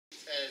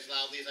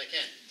loudly as I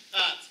can.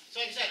 So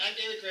like I said, I'm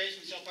David Graves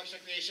from Seattle Parks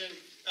Recreation.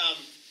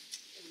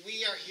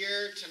 We are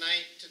here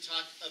tonight to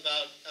talk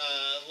about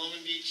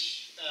Lowman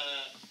Beach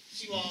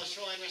seawall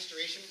shoreline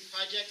restoration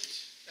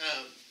project.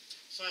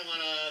 So I want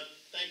to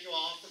thank you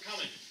all for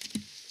coming.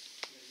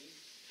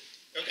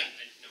 Okay.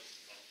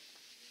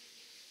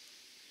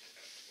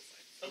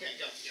 Okay,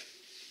 go. Yep.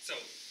 So,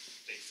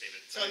 thanks,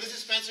 David. So this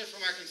is Spencer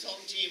from our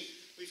consultant team.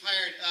 We've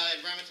hired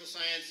environmental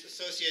science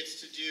associates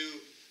to do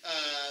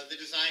the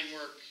design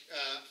work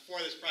for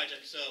this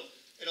project. So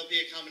it'll be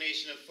a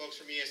combination of folks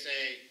from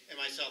ESA and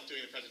myself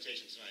doing the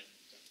presentation tonight.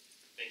 So.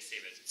 Thanks,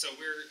 David. So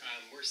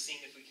we're seeing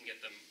if we can get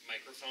the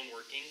microphone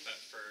working, but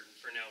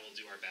for now we'll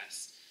do our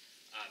best.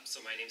 So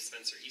my name's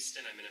Spencer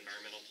Easton. I'm an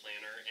environmental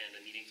planner and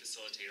a meeting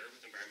facilitator with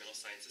Environmental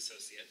Science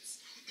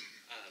Associates.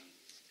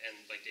 And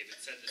like David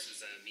said, this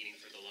is a meeting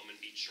for the Lowman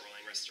Beach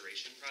Shoreline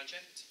Restoration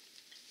Project.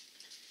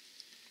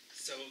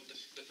 So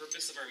the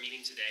purpose of our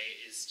meeting today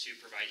is to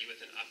provide you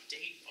with an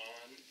update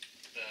on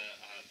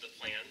the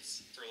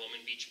plans for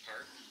Lowman Beach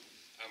Park.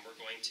 We're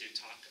going to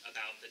talk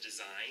about the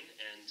design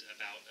and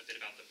a bit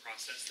about the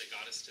process that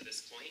got us to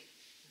this point,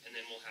 and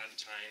then we'll have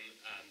time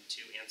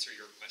to answer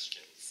your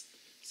questions.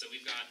 So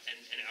we've got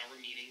an hour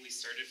meeting. We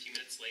started a few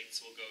minutes late,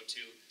 so we'll go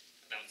to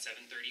about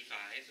 7:35.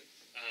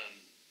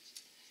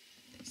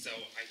 So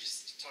I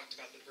just talked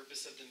about the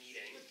purpose of the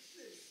meeting.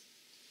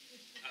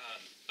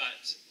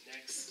 But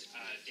next,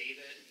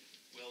 David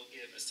will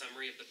give a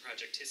summary of the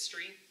project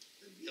history.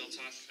 He'll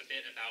talk a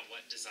bit about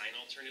what design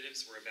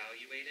alternatives were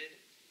evaluated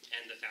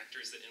and the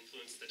factors that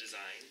influenced the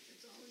design.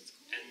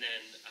 And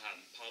then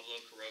Pablo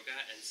Quiroga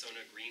and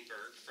Sona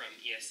Greenberg from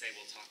ESA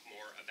will talk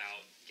more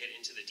about, get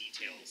into the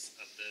details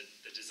of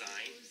the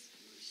design.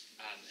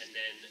 And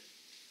then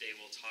they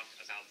will talk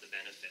about the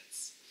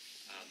benefits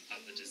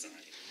of the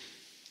design.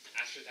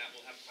 After that,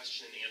 we'll have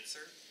question and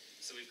answer.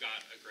 So we've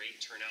got a great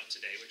turnout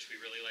today, which we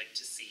really like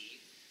to see.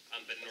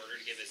 But in order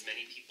to give as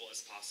many people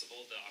as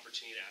possible the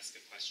opportunity to ask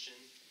a question,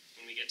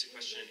 when we get to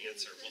question and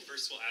answer, well,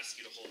 first we'll ask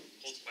you to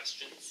hold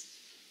questions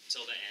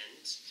till the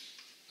end.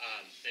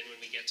 Then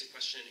when we get to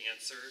question and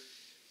answer,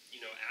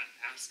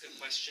 ask a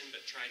question,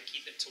 but try to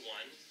keep it to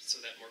one so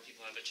that more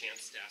people have a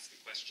chance to ask a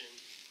question.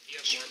 If you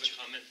have more of a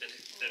comment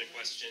than a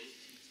question,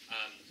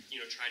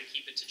 try to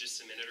keep it to just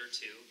a minute or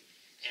two.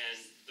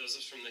 And those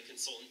of us from the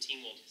consultant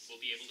team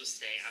will be able to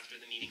stay after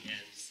the meeting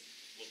ends.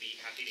 We'll be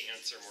happy to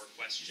answer more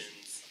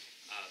questions,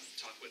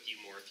 talk with you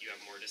more if you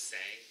have more to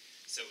say.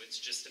 So it's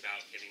just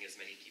about giving as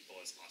many people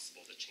as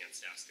possible the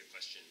chance to ask a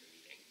question in the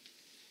meeting.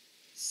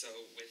 So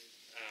with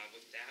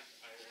that,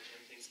 I will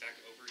hand things back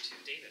over to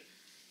David.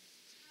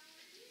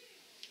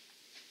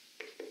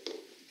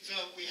 So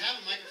we have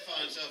a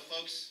microphone, so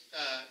folks,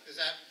 is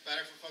that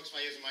better for folks if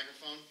I use a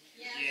microphone?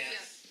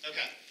 Yes.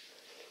 Okay.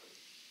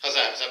 How's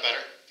that? Is that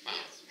better? Wow.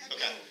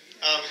 Okay.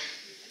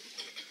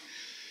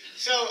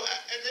 So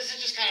this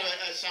is just kind of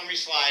a summary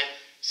slide.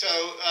 So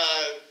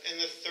in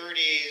the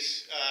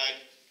 30s,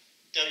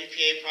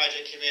 WPA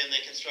project came in.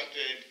 They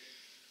constructed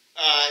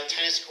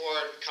tennis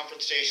court,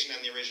 comfort station,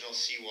 and the original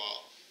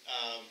seawall.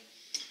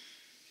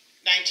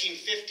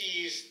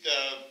 1950s,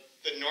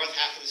 the north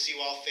half of the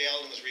seawall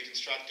failed and was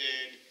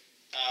reconstructed.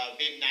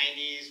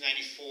 Mid-90s,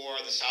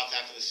 94, the south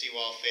half of the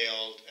seawall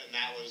failed, and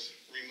that was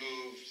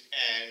removed,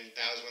 and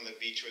that was when the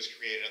beach was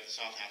created at the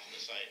south half of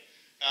the site.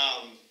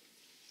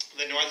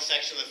 The north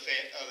section of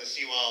the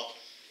seawall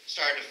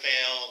started to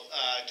fail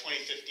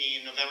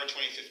 2015, November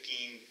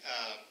 2015,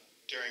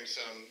 during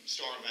some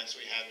storm events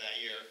we had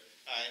that year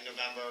in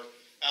November.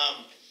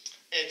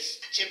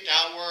 It's tipped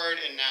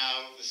outward, and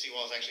now the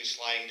seawall is actually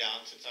sliding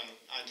down, so it's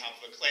on top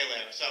of a clay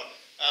layer. So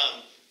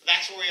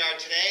that's where we are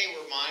today.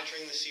 We're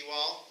monitoring the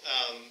seawall.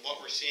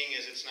 What we're seeing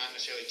is it's not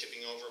necessarily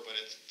tipping over, but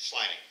it's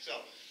sliding.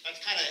 So that's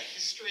kind of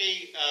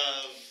history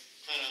of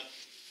kind of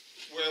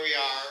where we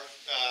are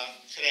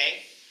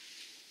today.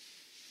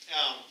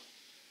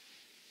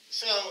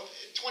 So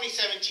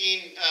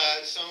 2017,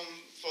 some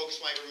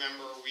folks might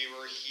remember we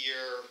were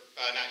here,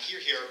 not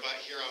here, but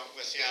here in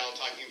West Seattle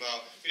talking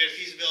about, we did a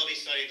feasibility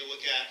study to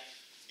look at,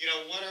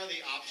 what are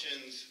the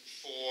options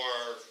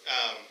for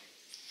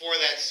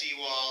that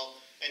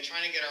seawall, and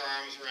trying to get our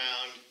arms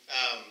around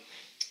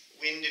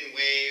wind and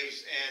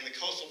waves and the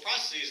coastal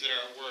processes that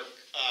are at work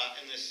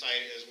in this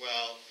site as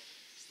well.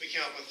 We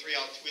came up with we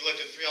looked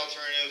at three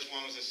alternatives.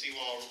 One was a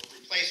seawall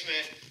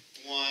replacement.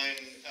 One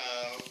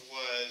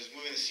was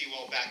moving the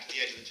seawall back to the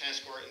edge of the tennis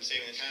court and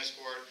saving the tennis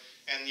court.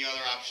 And the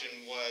other option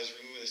was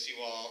removing the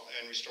seawall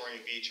and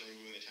restoring the beach and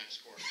removing the tennis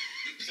court.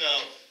 So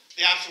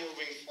the option we're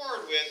moving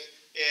forward with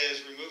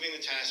is removing the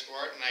tennis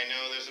court. And I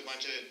know there's a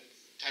bunch of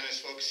tennis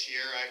folks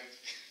here.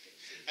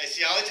 I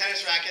see all the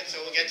tennis rackets, so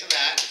we'll get to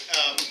that.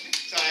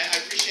 So I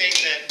appreciate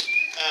that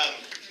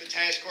the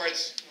tennis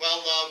court's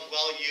well-loved,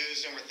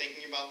 well-used, and we're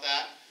thinking about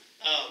that.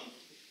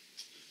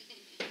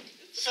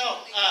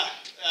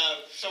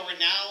 So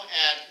we're now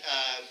at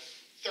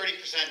 30%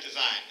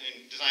 design.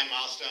 And design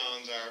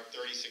milestones are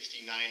 30,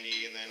 60,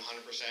 90, and then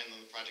 100%, and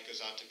then the project goes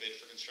out to bid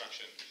for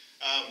construction.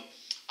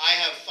 I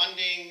have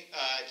funding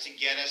to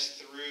get us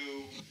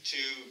through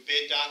to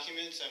bid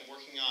documents. I'm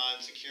working on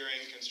securing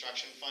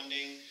construction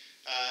funding.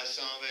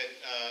 Some of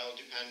it will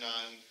depend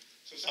on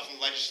some stuff in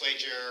the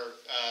legislature,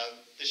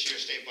 this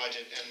year's state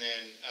budget, and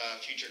then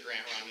future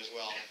grant round as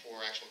well for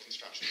actual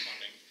construction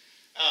funding.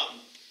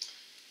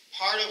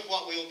 Part of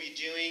what we will be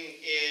doing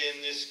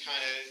in this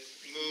kind of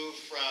move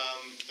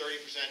from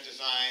 30%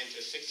 design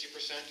to 60%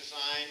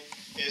 design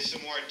is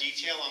some more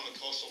detail on the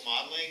coastal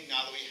modeling.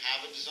 Now that we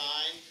have a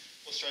design,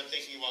 we'll start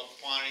thinking about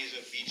quantities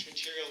of beach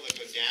material that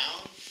go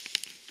down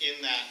in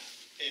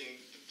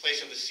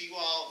place of the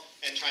seawall,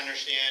 and trying to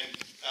understand,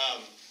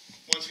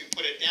 once we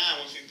put it down,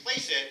 once we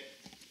place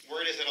it,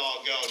 where does it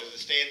all go? Does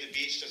it stay at the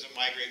beach? Does it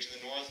migrate to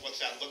the north?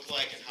 What's that look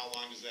like, and how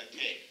long does that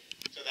take?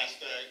 So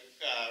that's the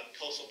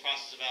coastal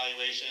process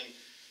evaluation.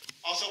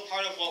 Also,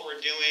 part of what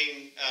we're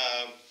doing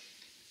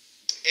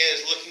is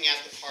looking at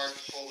the park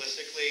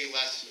holistically,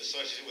 less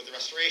associated with the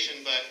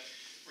restoration, but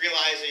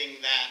realizing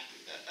that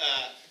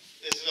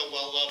this is a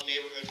well-loved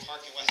neighborhood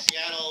park in West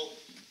Seattle.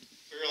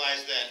 We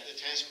realize that the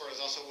tennis court is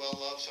also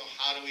well-loved, so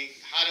how do we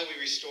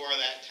restore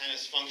that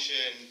tennis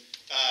function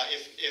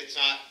if it's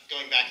not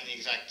going back in the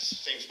exact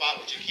same spot,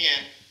 which it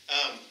can't?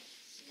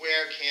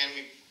 Where can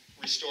we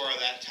restore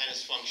that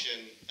tennis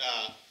function,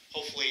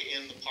 hopefully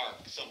in the park,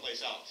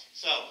 someplace else?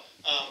 So,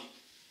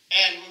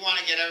 and we want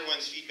to get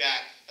everyone's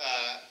feedback.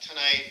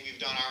 Tonight,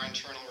 we've done our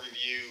internal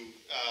review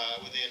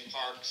within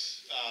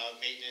parks,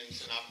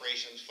 maintenance, and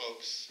operations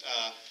folks,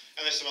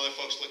 and there's some other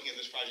folks looking at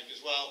this project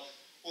as well.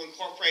 We'll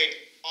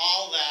incorporate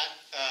all that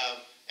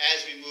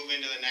as we move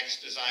into the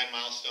next design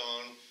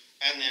milestone,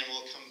 and then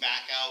we'll come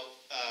back out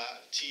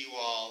to you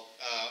all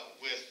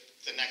with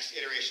the next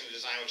iteration of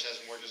design, which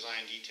has more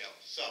design details.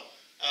 So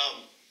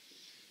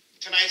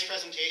tonight's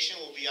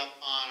presentation will be up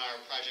on our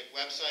project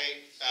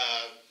website,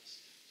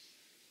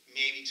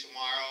 maybe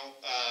tomorrow,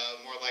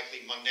 more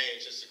likely Monday.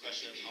 It's just a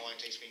question of how long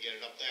it takes me to get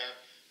it up there.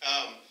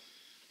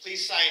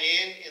 Please sign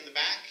in the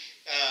back.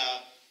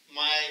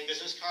 My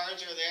business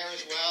cards are there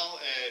as well,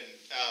 and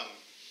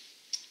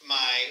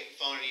my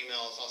phone and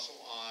email is also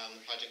on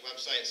the project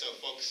website. So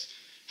if folks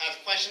have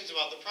questions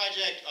about the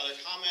project, other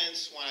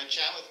comments, want to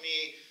chat with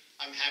me,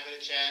 I'm happy to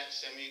chat.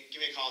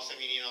 Give me a call,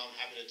 send me an email. I'm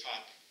happy to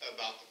talk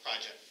about the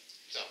project.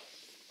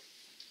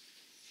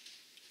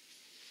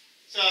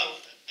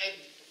 And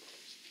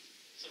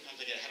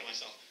sometimes I get ahead of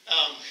myself.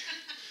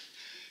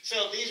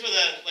 So these were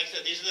like I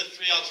said, these are the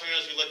three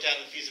alternatives we looked at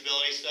in the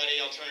feasibility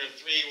study. Alternative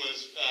 3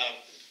 was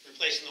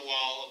replacing the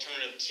wall.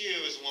 Alternative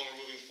 2 is the one we're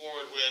moving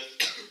forward with,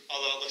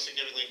 although it looks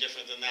significantly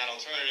different than that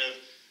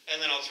alternative. And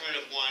then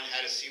alternative 1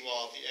 had a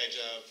seawall at the edge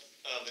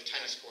of the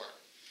tennis court.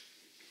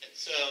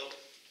 So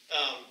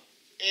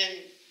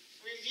in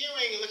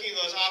reviewing and looking at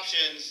those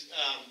options,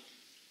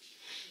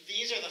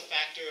 these are the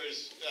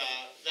factors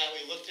that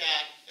we looked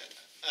at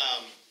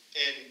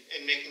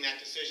in making that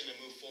decision to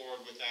move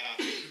forward with that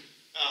option.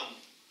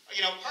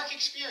 Park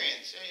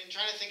experience, and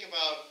trying to think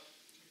about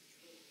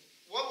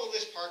what will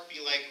this park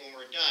be like when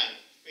we're done.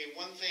 I mean,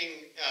 one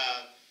thing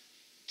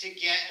to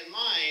get in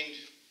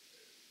mind,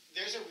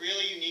 there's a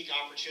really unique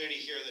opportunity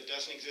here that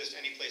doesn't exist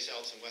anyplace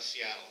else in West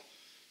Seattle.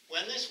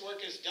 When this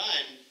work is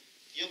done,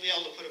 you'll be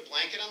able to put a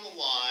blanket on the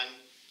lawn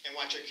and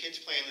watch your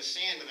kids play in the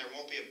sand, and there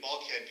won't be a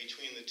bulkhead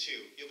between the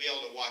two. You'll be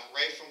able to walk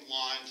right from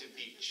lawn to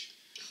beach.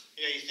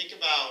 You think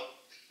about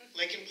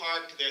Lincoln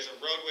Park, there's a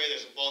roadway,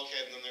 there's a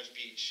bulkhead, and then there's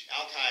beach.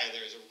 Alki,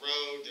 there's a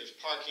road, there's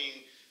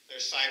parking,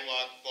 there's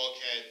sidewalk,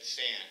 bulkhead,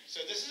 sand.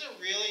 So this is a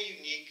really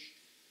unique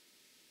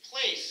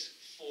place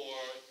for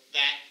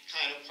that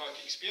kind of park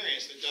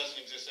experience that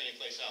doesn't exist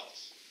anyplace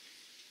else.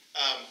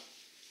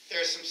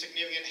 There's some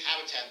significant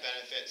habitat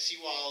benefits.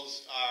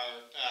 Seawalls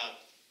are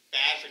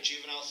bad for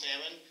juvenile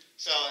salmon.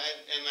 So,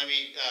 and let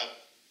me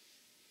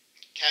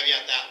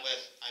caveat that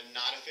with, I'm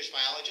not a fish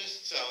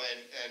biologist, so,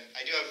 and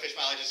I do have a fish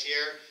biologist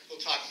here. We'll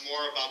talk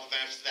more about the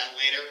benefits of that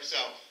later. So,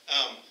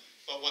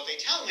 but what they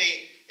tell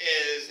me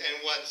is,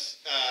 and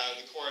what's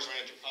the Corps has run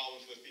into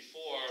problems with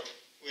before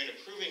when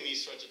approving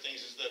these sorts of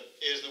things, is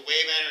the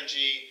wave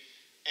energy,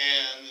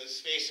 and the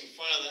space in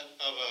front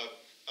of a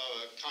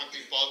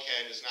concrete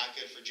bulkhead is not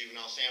good for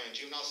juvenile salmon.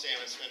 Juvenile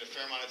salmon spend a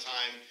fair amount of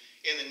time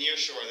in the near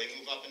shore. They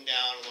move up and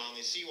down along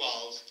these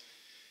seawalls.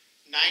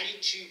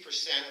 92%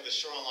 of the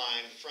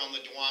shoreline from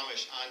the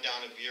Duwamish on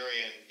down to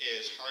Burien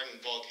is hardened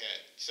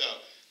bulkhead. So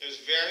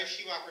there's very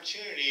few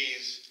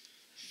opportunities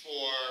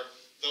for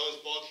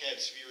those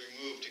bulkheads to be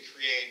removed to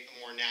create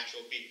a more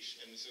natural beach,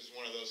 and this is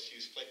one of those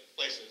few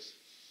places.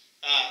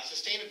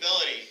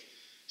 Sustainability.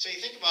 So you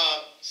think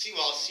about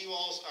seawalls.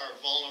 Seawalls are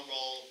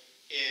vulnerable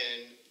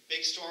in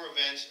big storm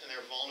events, and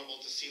they're vulnerable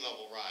to sea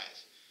level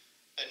rise.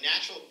 A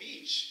natural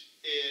beach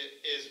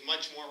is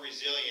much more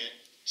resilient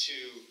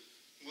to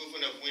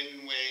movement of wind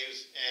and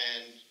waves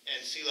and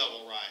sea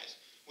level rise.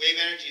 Wave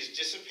energy is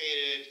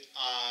dissipated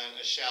on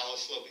a shallow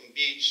sloping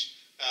beach.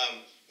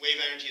 Wave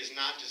energy is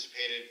not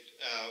dissipated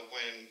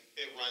when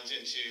it runs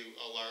into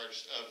a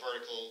large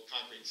vertical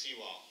concrete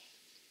seawall.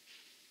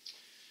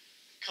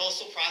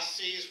 Coastal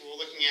processes, we're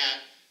looking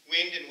at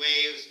wind and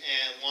waves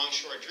and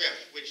longshore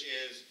drift, which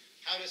is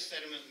how does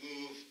sediment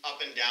move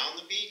up and down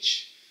the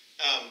beach.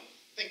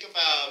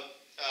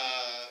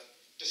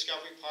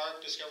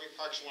 Park, Discovery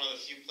Park, is one of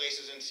the few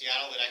places in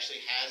Seattle that actually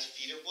has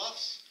feeder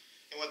bluffs.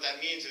 And what that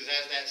means is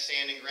as that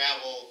sand and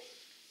gravel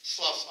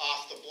sloughs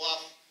off the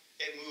bluff,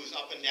 it moves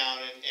up and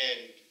down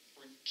and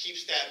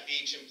keeps that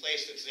beach in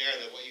place that's there.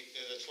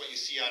 That's what you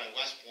see out at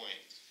West Point.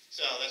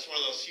 So that's one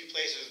of those few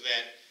places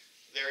that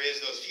there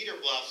is those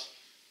feeder bluffs.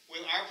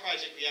 With our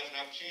project, we have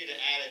an opportunity to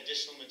add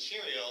additional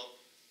material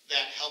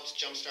that helps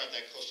jumpstart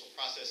that coastal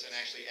process and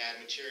actually add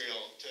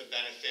material to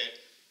benefit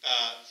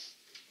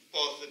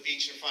both the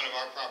beach in front of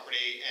our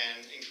property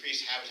and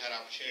increase habitat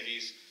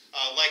opportunities.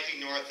 Likely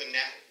north, and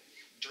that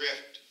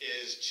drift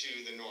is to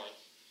the north.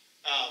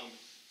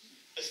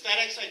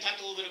 Aesthetics, I talked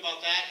a little bit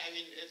about that. I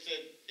mean,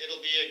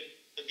 it'll be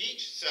a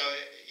beach, so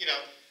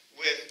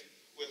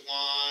with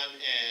lawn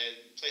and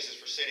places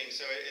for sitting.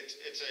 So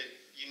it's a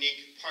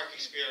unique park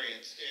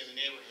experience in the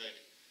neighborhood.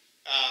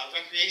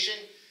 Recreation,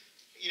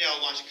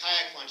 launch a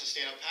kayak, launch a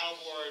stand-up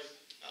paddleboard.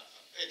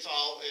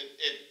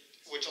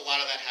 Which a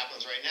lot of that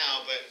happens right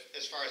now. But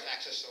as far as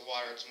access to the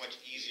water, it's much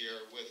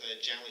easier with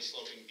a gently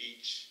sloping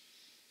beach.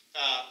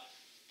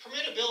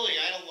 Permittability,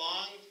 I had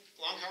long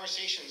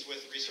conversations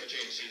with research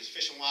agencies,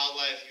 Fish and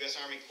Wildlife, U.S.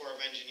 Army Corps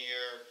of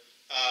Engineers,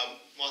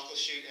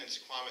 Muckleshoot and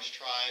Suquamish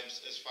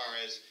tribes as far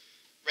as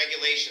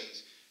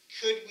regulations.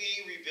 Could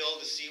we rebuild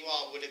the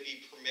seawall? Would it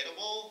be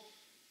permittable?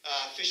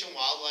 Fish and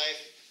Wildlife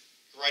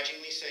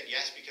grudgingly said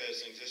yes because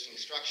it's an existing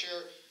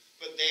structure,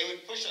 but they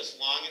would push us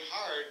long and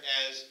hard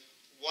as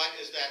what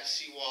is that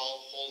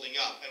seawall holding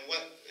up? And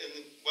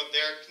what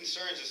their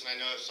concerns is, and I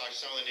know I've talked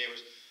to some of the neighbors,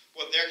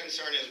 what their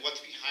concern is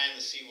what's behind the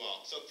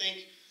seawall. So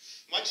think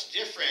much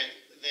different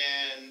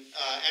than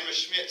Emma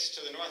Schmidt's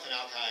to the north in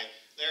Alki.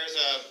 There's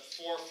a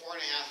 4.5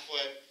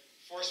 foot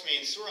force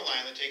main sewer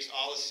line that takes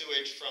all the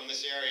sewage from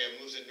this area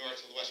and moves it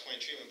north to the West Point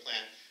treatment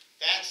plant.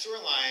 That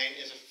sewer line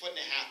is 1.5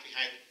 feet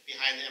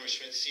behind the Emma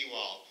Schmidt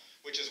seawall,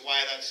 which is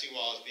why that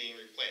seawall is being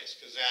replaced,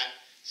 because that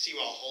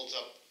seawall holds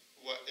up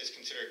what is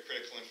considered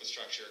critical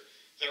infrastructure.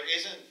 There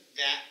isn't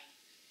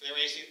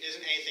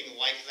anything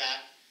like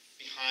that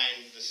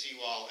behind the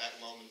seawall at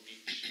Lowman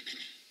Beach.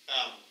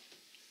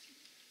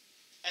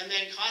 And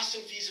then cost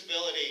and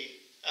feasibility.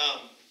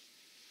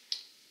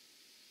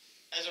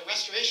 As a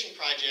restoration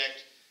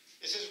project,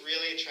 this is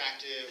really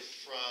attractive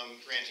from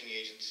granting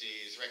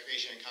agencies,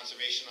 Recreation and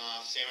Conservation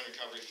Office, Salmon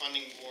Recovery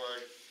Funding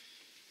Board.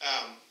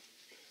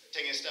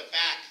 Taking a step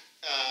back,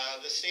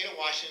 the state of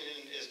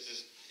Washington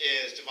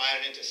is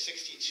divided into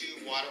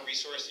 62 water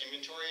resource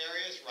inventory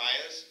areas,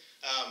 RIAs,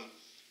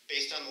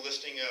 based on the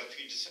listing of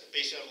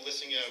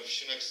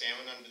Chinook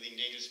salmon under the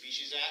Endangered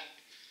Species Act.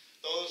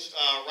 Those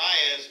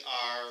RIAs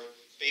are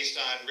based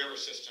on river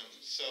systems.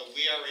 So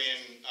we are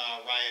in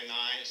RIA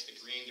 9, it's the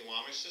Green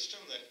Duwamish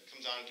system that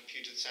comes out into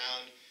Puget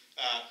Sound.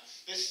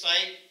 This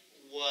site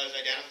was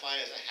identified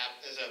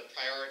as a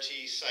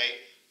priority site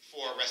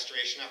for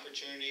restoration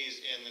opportunities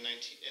in the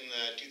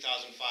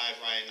 2005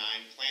 RIA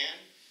 9 plan.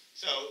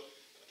 So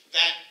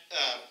that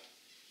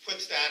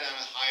puts that on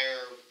a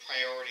higher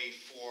priority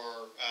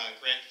for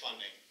grant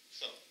funding.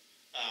 So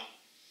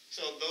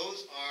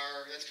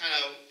that's kind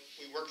of,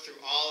 we work through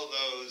all of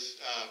those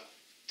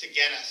to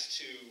get us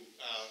to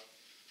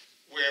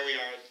where we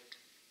are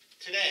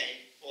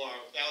today, or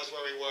that was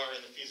where we were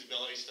in the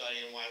feasibility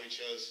study and why we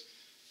chose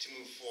to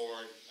move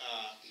forward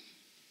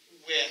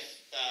with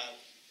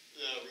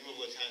the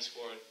removal of the tennis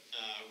court,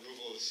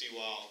 removal of the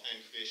seawall, and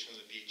creation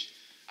of the beach.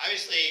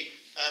 Obviously,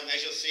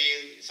 as you'll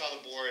see, you saw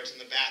the boards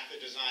in the back,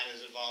 the design has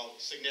evolved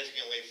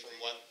significantly from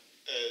what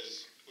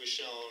was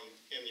shown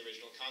in the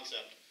original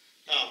concept.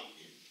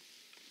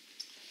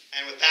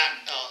 And with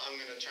that, I'm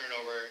going to turn it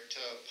over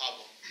to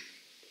Pablo.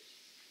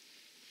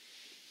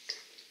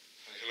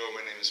 Hello,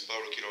 my name is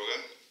Pablo Quiroga.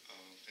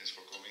 Thanks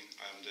for coming.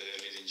 I'm the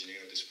lead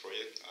engineer of this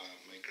project.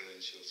 My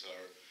credentials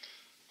are,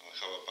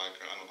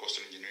 I'm a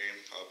coastal engineer,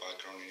 have a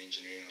background in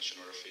engineering and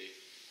oceanography,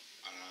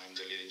 and I'm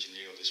the lead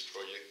engineer of this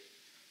project.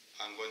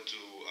 I'm going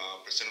to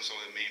present some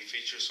of the main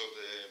features of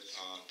the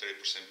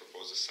 30%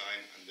 proposed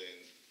design, and then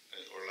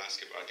our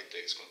landscape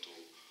architect is going to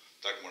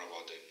talk more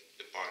about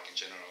the park in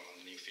general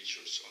and the new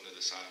features on the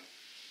design.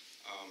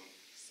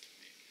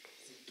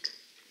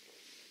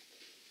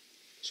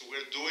 So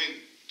we're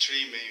doing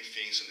three main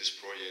things in this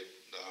project.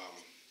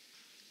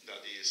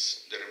 That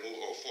is the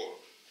removal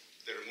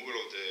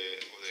of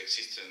the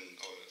existing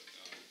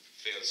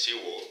failed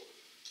seawall,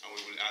 and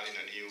we will add in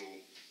a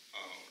new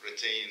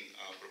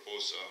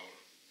proposed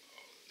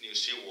new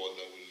seawall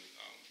that will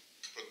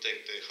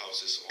protect the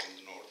houses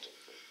on the north.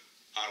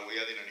 And we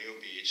add in a new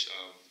beach.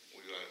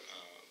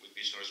 With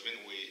beach nourishment,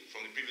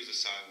 from the previous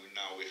design, we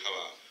have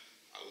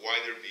a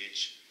wider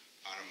beach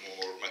and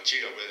more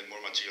material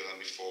than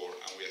before,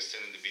 and we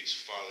extended the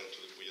beach farther to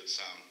the Puget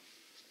Sound,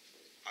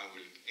 and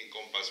will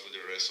encompass with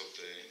the rest of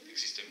the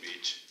existing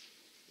beach.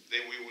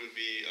 Then we will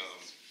be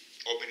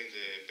opening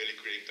the Belly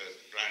Creek that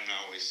right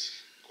now is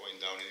going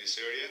down in this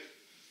area.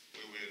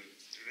 We will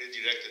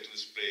redirect it to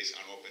this place and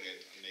open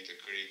it and make a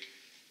creek.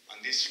 And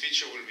this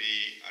feature will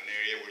be an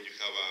area where you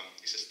have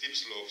it's a steep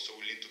slope, so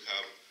we need to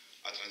have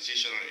a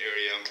transitional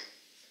area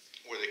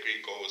where the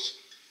creek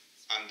goes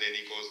and then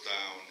it goes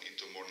down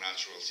into a more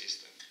natural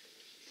system.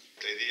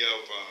 The idea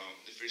of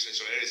the free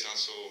residential area is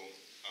also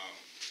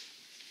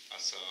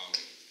as a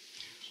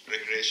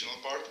recreational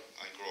part.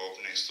 I grew up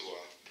next to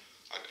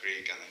a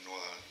creek, and I know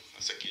that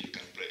as a kid you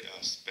can play,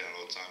 spend a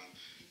lot of time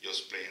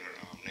just playing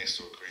next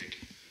to a creek,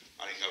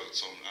 and it has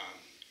some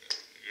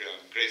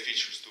great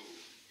features too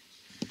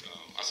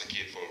as a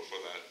kid for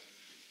that.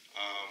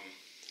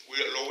 We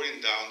are lowering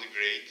down the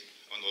grade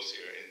on those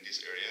in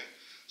this area,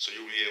 so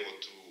you'll be able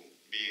to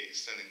be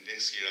standing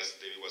next here, as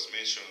David was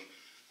mentioned,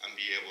 and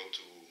be able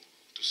to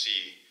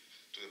see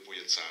to the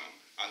Puget Sound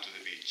and to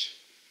the beach.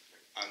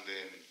 And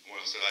then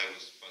once I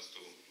was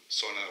to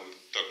Sona, we'll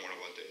talk more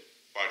about the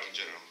park in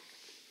general.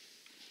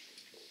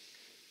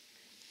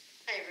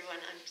 Hi everyone,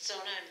 I'm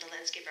Sona. I'm the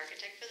landscape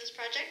architect for this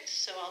project,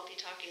 so I'll be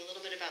talking a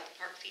little bit about the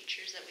park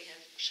features that we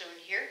have shown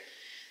here.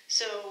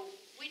 So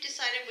we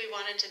decided we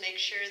wanted to make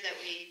sure that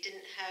we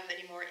didn't have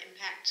any more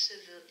impact to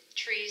the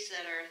trees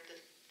that are the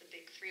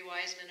big three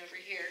wise men over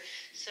here.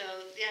 So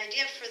the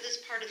idea for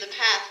this part of the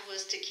path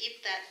was to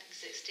keep that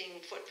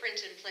existing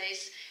footprint in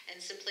place and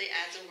simply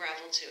add some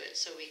gravel to it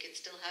so we could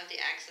still have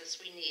the access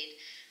we need.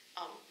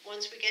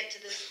 Once we get to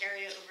this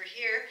area over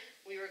here,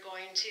 we were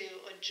going to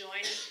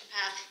join a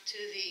path to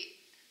the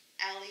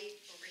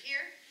alley over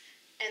here,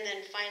 and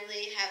then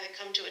finally have it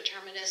come to a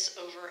terminus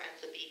over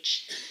at the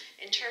beach.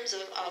 In terms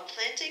of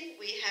planting,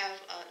 we have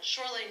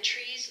shoreline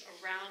trees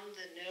around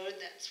the node.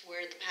 That's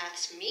where the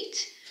paths meet.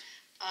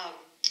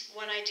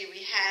 One idea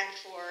we had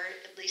for,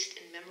 at least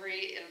in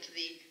memory of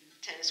the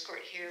tennis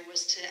court here,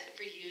 was to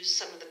reuse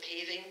some of the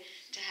paving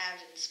to have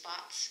in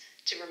spots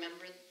to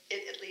remember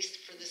it, at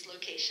least for this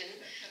location.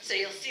 So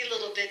you'll see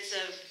little bits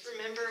of,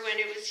 remember when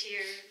it was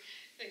here,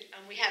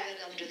 and we have it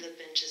under the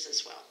benches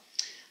as well.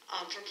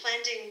 For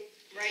planting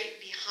right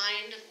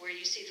behind where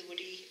you see the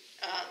woody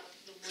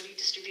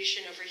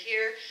distribution over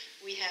here,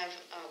 we have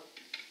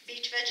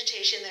beach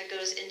vegetation that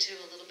goes into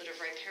a little bit of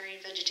riparian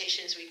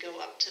vegetation as we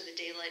go up to the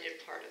daylighted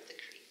part of the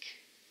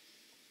creek.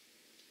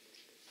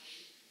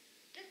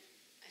 Yeah,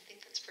 I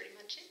think that's pretty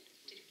much it.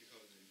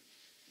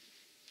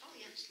 Oh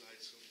yeah.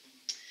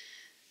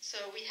 So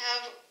we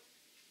have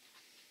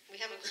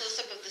a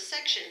close-up of the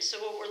section.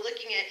 So what we're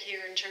looking at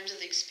here in terms of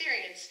the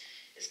experience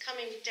is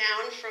coming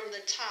down from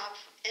the top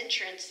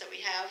entrance that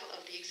we have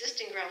of the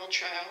existing gravel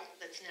trail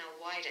that's now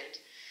widened.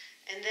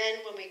 And then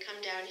when we come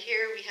down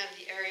here, we have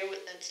the area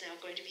that's now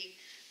going to be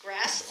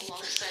grass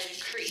alongside a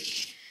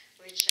creek,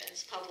 which,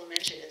 as Pablo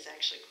mentioned, is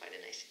actually quite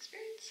a nice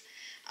experience.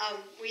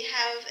 We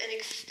have an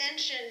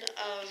extension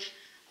of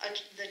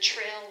the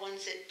trail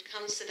once it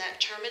comes to that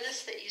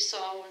terminus that you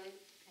saw one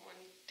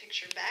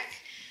picture back.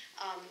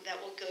 That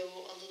will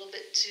go a little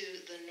bit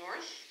to the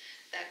north.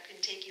 That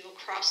can take you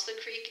across the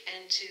creek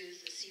and to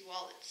the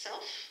seawall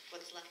itself,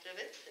 what's left of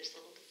it. There's a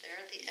little bit there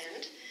at the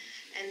end.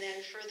 And then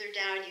further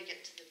down, you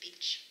get to the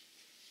beach.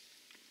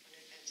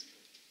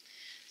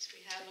 So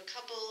we have a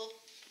couple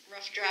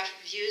rough draft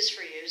views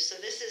for you.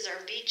 So this is our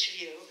beach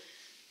view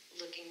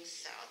looking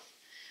south.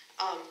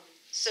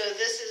 So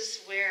this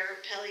is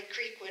where Pelly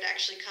Creek would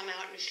actually come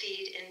out and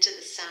feed into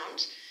the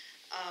sound.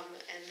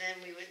 And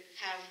then we would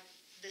have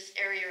this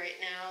area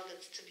right now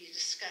that's to be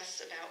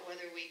discussed about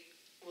whether we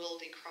will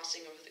be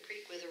crossing over the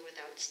creek with or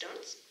without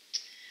stones.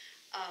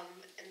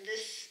 And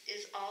this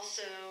is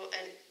also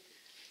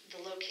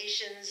the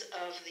locations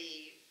of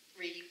the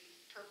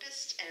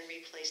repurposed and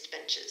replaced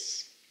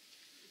benches.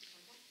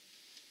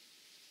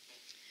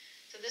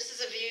 So this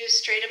is a view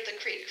straight up the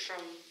creek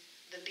from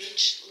the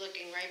beach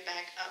looking right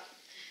back up.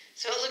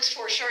 So it looks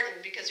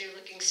foreshortened because you're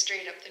looking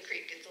straight up the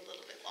creek. It's a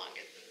little bit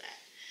longer than that.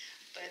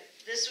 But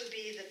this would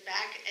be the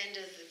back end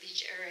of the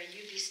beach area.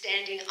 You'd be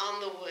standing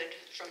on the wood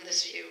from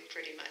this view,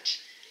 pretty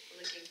much,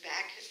 looking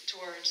back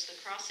towards the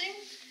crossing,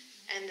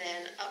 and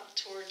then up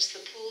towards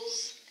the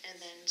pools, and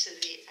then to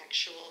the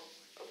actual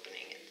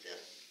opening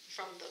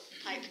from the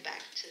pipe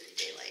back to the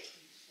daylight.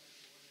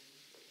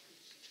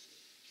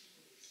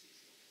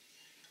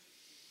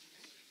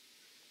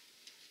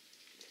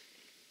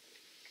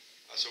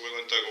 So we're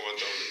going to talk about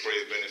the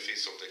project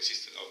benefits of the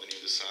new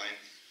design.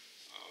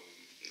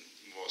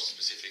 More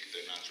specific,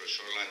 the natural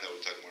shoreline, that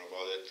we'll talk more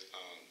about it.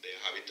 The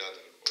habitat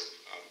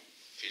or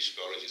fish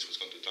biologist was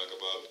going to talk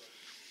about.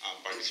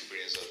 Park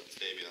experience that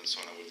David and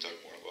Sona will talk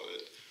more about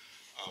it.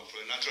 For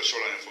the natural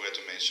shoreline, I forgot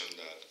to mention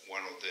that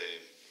one of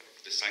the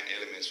design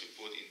elements we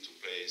put into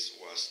place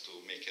was to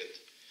make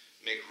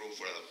room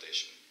for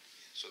adaptation.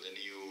 So the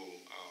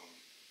new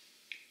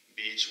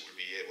beach will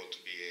be able to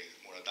be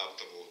more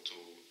adaptable to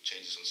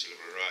changes on sea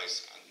level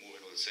rise and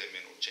movement of the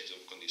sediment or change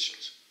of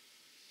conditions.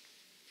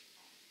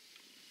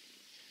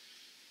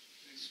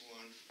 Next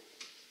one.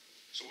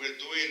 So we're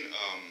doing,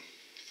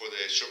 for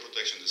the shore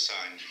protection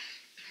design,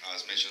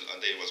 as mentioned,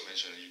 Dave was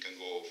mentioning, you can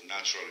go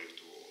naturally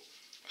to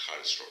a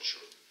hard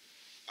structure.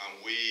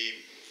 And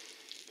we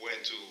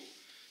went to,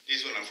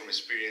 this one I'm from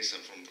experience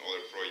and from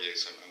other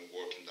projects, and I'm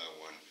working that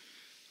one.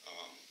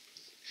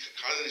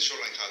 Hardening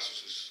shoreline has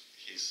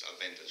his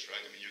advantage,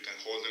 right? I mean, you can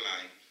hold the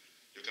line,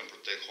 you can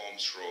protect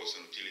homes, roads,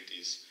 and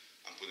utilities,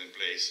 and put in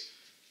place.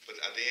 But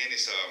at the end,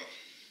 it's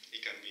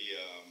it can be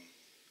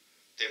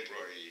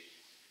temporary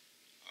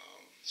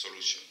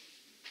solution.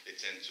 They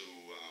tend to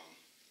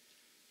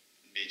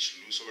beach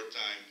loose over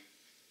time.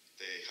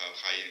 They have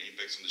higher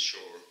impacts on the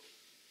shore,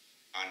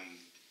 and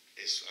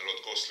it's a lot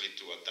costly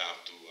to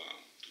adapt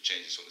to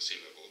changes on the sea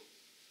level.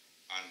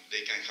 And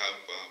they can have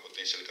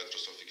potentially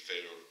catastrophic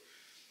failure,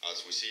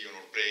 as we see on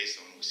our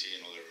place and we see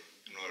in other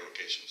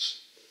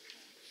locations.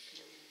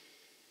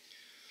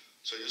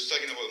 So just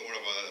talking more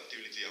about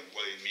adaptability and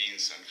what it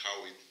means and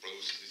how it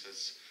produces, this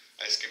is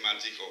a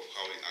schematic of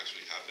how it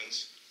actually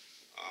happens.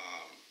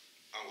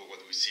 And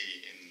what we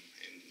see in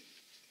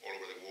all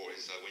over the world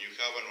is that when you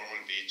have a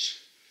normal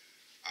beach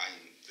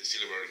and the sea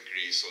level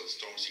increase, so the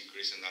storms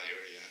increase in that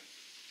area,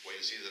 what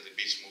you see is that the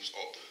beach moves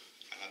up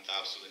and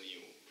adapts to the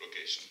new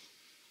location.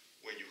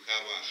 When you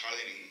have a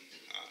hardening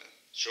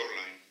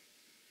shoreline,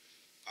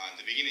 in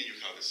the beginning you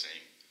have the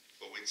same,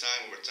 but with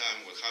time, over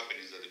time, what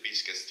happens is that the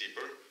beach gets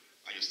steeper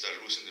and you start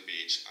losing the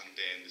beach, and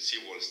then the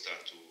seawall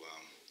start to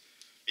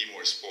be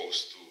more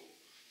exposed to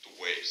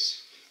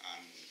waves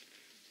and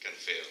can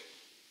fail.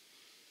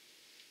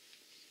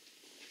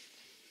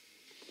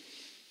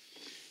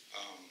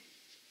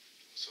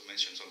 So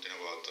mention something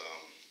about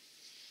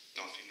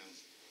nothing.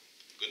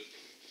 Good.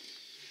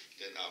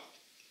 Then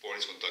Paul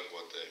is going to talk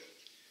about the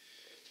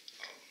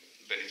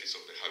benefits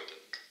of the habitat.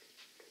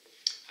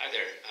 Hi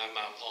there. I'm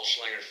Paul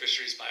Schlanger,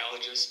 fisheries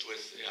biologist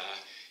with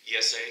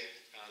ESA,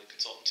 the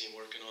consultant team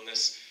working on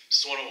this.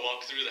 Just want to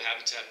walk through the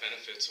habitat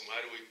benefits and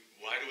why do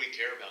we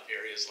care about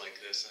areas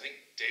like this. I think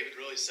David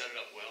really set it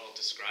up well,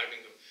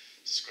 describing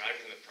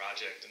the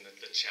project and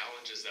the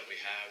challenges that we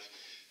have,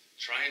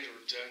 trying to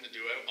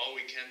do all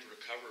we can to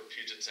recover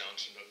Puget Sound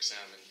Chinook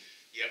salmon,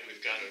 yet we've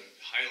got a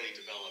highly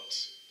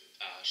developed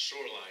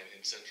shoreline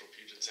in central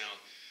Puget Sound.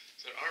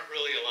 So there aren't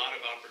really a lot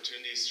of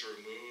opportunities to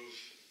remove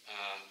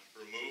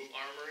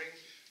armoring,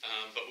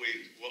 but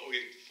what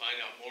we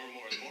find out more and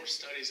more, the more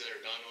studies that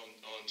are done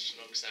on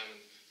Chinook salmon,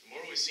 the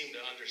more we seem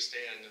to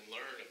understand and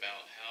learn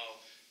about how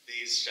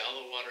these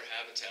shallow water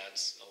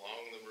habitats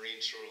along the marine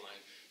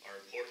shoreline are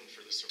important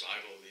for the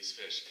survival of these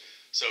fish.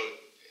 So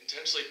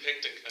intentionally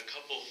picked a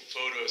couple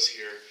photos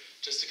here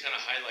just to kind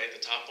of highlight.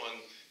 The top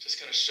one just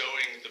kind of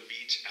showing the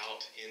beach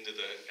out into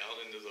the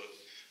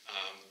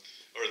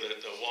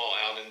wall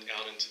out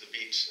into the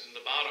beach, and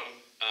the bottom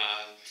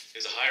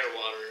is a higher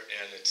water,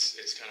 and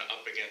it's kind of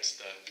up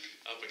against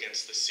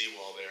the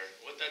seawall there.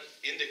 What that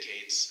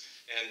indicates,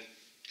 and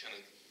kind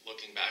of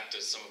looking back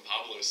to some of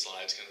Pablo's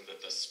slides, kind of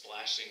the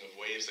splashing of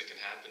waves that can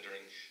happen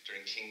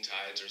during king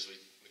tides, or as we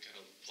kind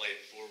of play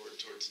it forward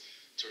towards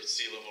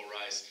sea level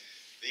rise.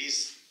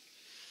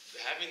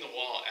 Having the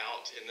wall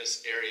out in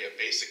this area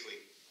basically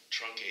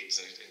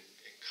truncates and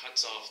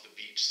cuts off the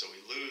beach, so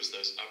we lose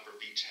those upper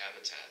beach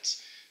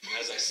habitats. And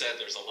as I said,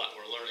 there's a lot,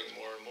 we're learning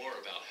more and more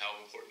about how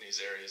important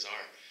these areas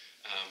are.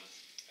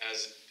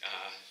 As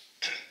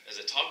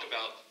I talk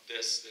about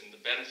this and the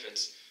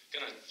benefits,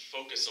 I'm going to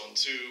focus on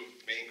two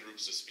main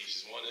groups of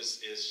species. One is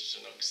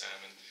Chinook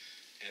salmon,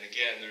 and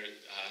again,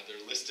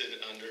 they're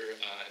listed under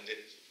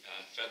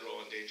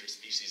Federal Endangered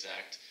Species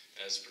Act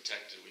as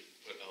protected. We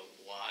put a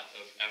lot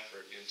of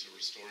effort into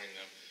restoring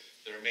them.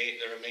 They're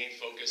a main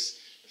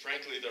focus. And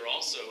frankly, they're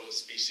also a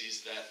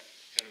species that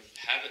kind of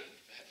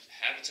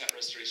habitat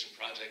restoration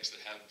projects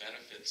that have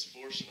benefits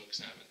for Chinook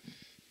salmon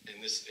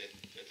at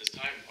this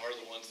time are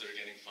the ones that are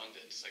getting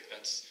funded. It's like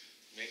that's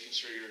making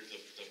sure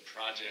the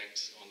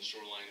project on the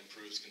shoreline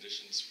improves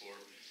conditions for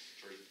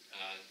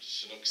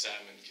Chinook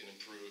salmon can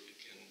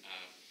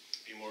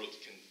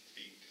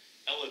be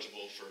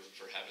eligible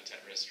for habitat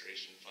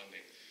restoration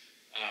funding.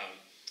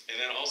 And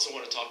then I also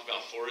want to talk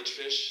about forage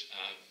fish,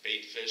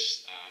 bait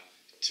fish,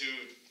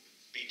 two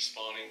beach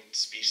spawning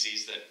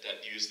species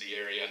that use the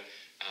area,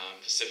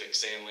 Pacific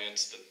sand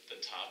lance, the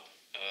top,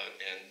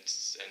 and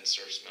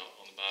surf smelt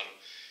on the bottom.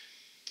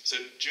 So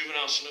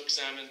juvenile Chinook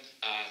salmon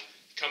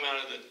come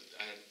out of the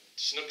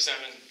Chinook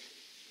salmon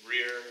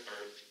rear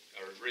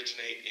or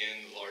originate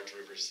in the large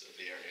rivers of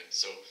the area.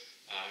 So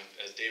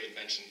as David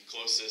mentioned,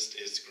 closest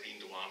is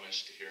Green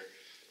Duwamish to here.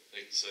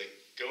 So they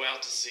go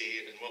out to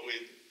sea, and what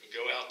we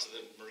go out to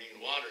the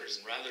marine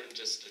waters, and rather than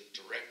just a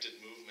directed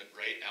movement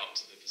right out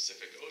to the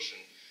Pacific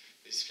Ocean,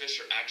 these fish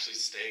are actually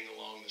staying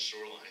along the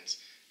shorelines,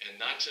 and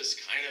not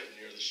just kind of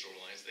near the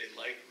shorelines. They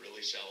like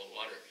really shallow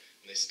water,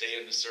 and they stay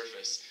in the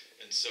surface.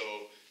 And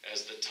so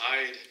as the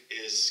tide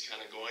is kind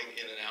of going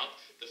in and out,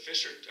 the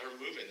fish are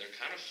moving. They're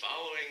kind of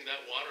following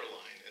that water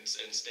line and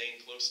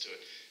staying close to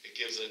it. It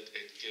gives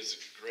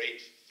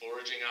great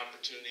foraging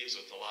opportunities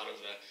with a lot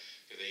of the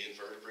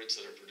invertebrates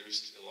that are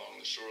produced along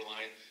the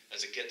shoreline.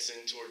 As it gets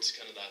in towards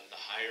kind of the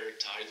higher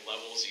tide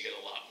levels, you get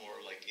a lot more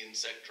like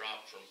insect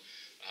drop from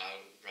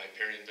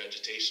riparian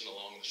vegetation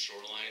along the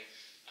shoreline.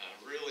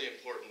 Really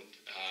important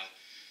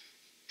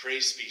prey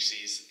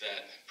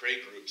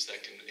groups that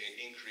can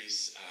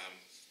increase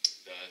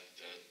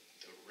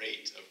the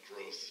rate of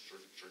growth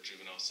for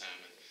juvenile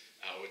salmon,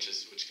 which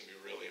can be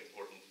really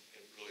important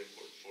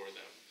for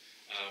them.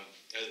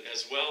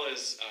 As well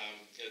as,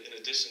 in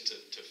addition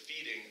to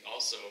feeding,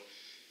 also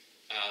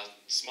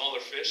Smaller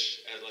fish,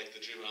 like the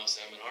juvenile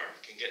salmon are,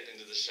 can get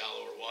into the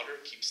shallower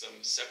water, keeps them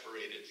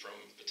separated from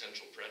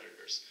potential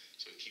predators,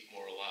 so we keep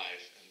more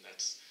alive, and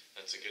that's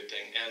a good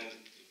thing. And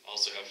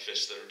also have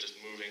fish that are just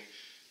moving,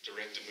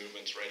 directed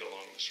movements right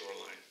along the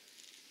shoreline.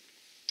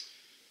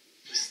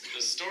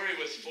 The story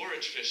with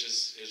forage fish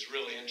is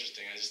really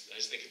interesting. I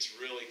just think it's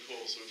really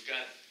cool. So we've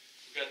got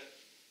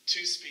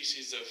two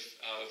species of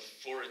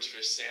forage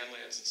fish,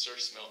 sandlands and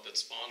surf smelt, that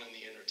spawn in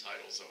the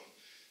intertidal zone.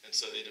 And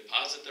so they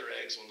deposit their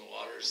eggs when the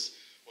water's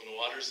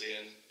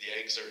in. The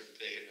eggs are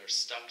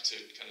stuck to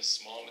kind of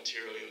small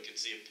material. You can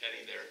see a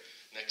penny there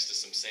next to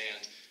some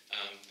sand.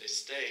 They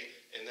stay,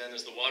 and then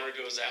as the water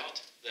goes out,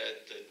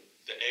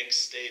 the eggs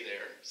stay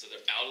there, so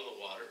they're out of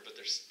the water, but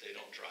they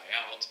don't dry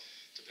out,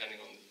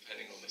 depending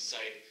on the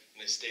site,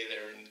 and they stay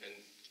there and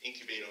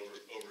incubate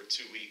over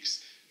 2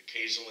 weeks,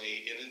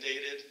 occasionally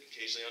inundated,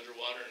 occasionally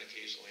underwater, and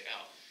occasionally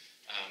out.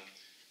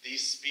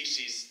 These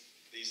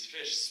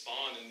fish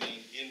spawn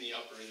in the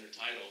upper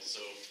intertidal,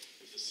 so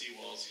if the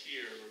seawall's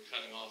here, we're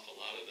cutting off a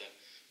lot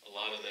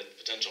of the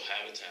potential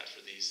habitat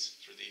for these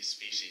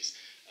species.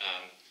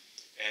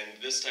 And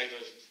this type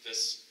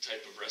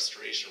of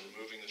restoration,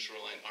 removing the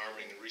shoreline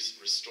arming and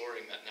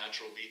restoring that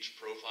natural beach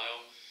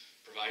profile,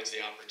 provides the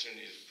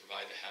opportunity to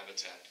provide the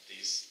habitat that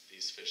these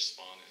fish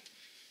spawn in.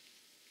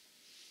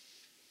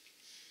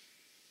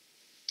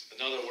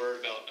 Another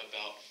word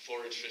about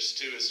forage fish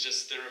too is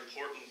just their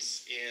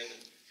importance in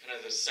kind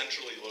of the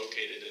centrally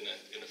located in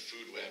a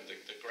food web.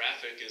 The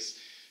graphic is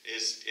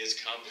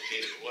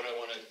complicated. What I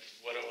want to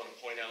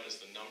point out is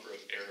the number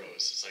of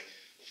arrows. It's like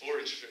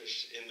forage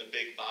fish in the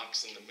big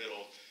box in the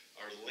middle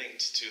are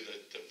linked to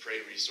the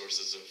prey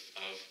resources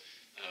of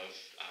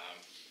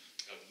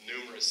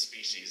numerous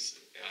species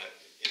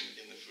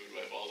in the food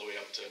web, all the way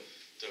up to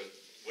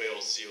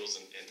whales, seals,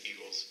 and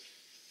eagles.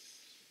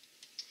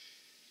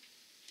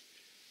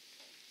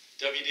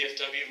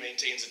 WDFW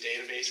maintains a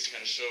database to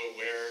kind of show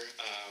where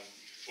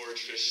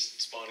forage fish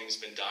spawning has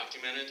been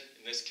documented.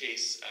 In this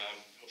case,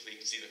 hopefully you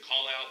can see the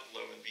call out.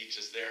 Lowman Beach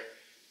is there.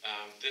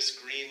 This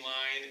green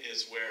line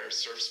is where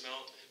surf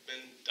smelt have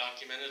been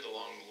documented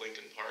along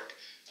Lincoln Park.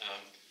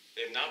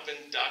 They have not been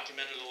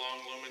documented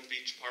along Lowman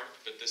Beach Park,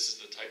 but this is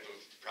the type of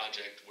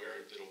project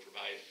where it'll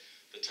provide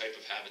the type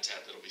of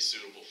habitat that'll be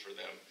suitable for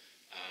them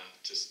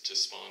to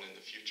spawn in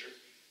the future.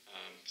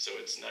 So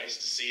it's nice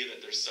to see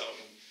that there's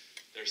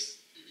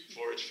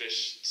forage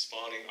fish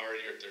spawning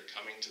already, or they're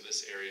coming to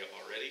this area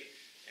already,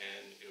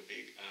 and it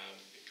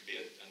could be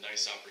a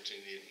nice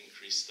opportunity to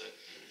increase the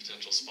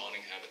potential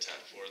spawning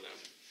habitat for them.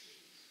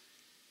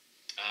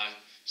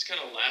 Just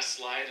kind of last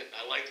slide.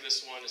 I like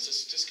this one. It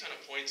just kind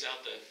of points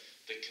out the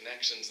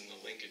connections and the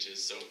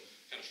linkages. So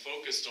kind of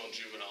focused on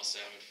juvenile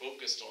salmon,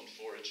 focused on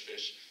forage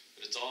fish,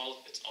 but it's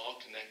all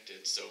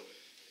connected. So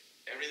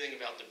everything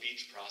about the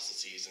beach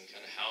processes and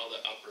kind of how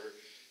the upper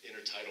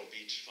intertidal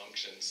beach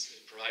functions,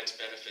 it provides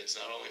benefits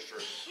not only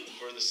for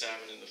the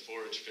salmon and the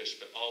forage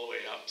fish, but all the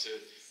way up to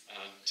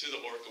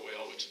the orca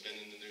whale, which have been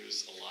in the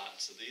news a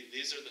lot. So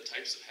these are the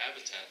types of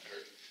habitat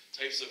or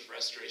types of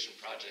restoration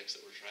projects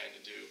that we're trying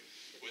to do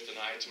with an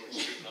eye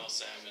towards juvenile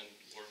salmon,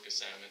 orca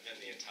salmon, and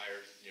the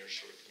entire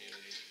nearshore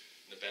community,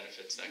 and the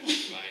benefits that can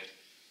provide.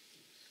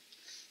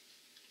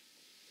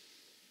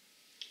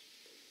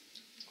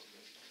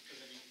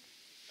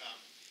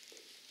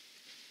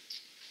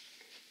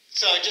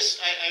 So I just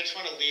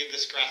want to leave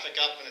this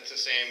graphic up, and it's the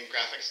same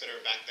graphics that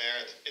are back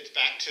there. It's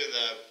back to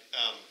the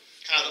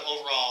kind of the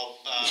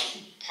overall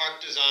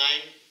park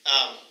design.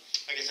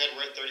 Like I said,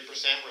 we're at 30%.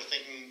 We're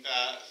thinking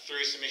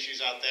through some issues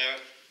out there.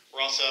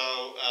 We're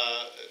also,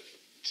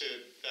 to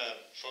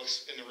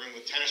folks in the room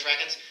with tennis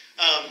rackets,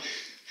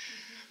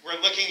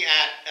 we're looking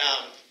at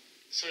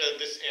sort of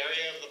this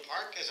area of the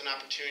park as an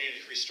opportunity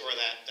to restore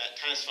that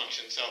tennis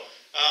function. So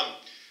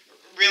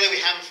really, we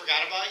haven't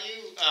forgot about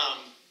you.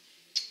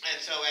 And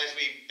so as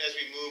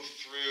we move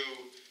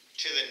through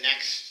to the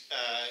next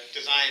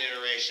design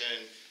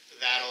iteration,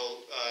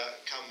 that'll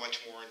come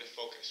much more into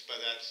focus. But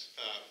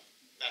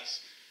that's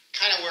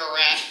kind of where we're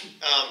at.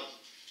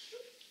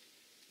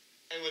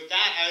 And with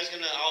that,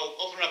 I'll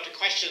open it up to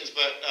questions.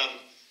 But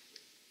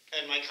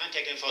and my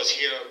contact info is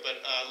here.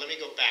 But let me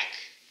go back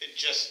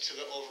just to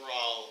the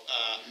overall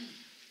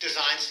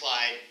design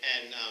slide,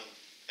 and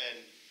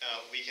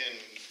we can,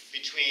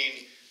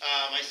 between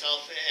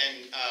myself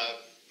and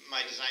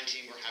my design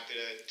team, we're happy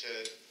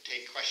to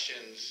take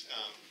questions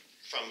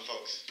from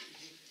folks.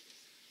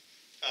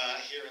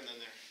 Here and then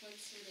there. What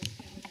sort of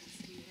evidence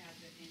do you have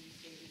that any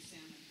baby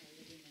salmon are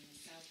living in the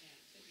South Hat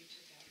that we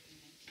took out in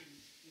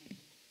 1990?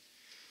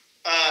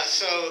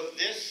 So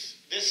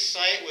this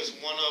site was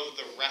one of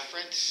the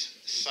reference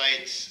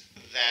sites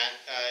that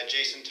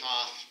Jason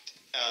Toft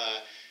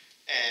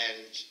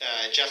and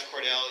Jeff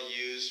Cordell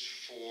used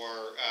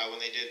for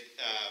when they did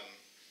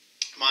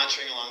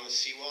monitoring along the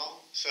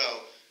seawall. So.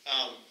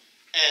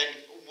 And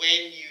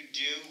when you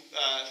do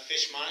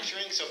fish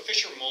monitoring, so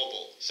fish are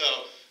mobile. So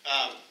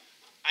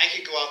I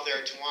could go out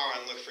there tomorrow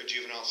and look for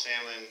juvenile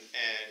salmon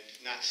and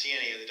not see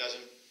any. It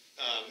doesn't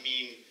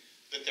mean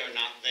that they're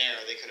not there.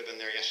 They could have been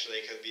there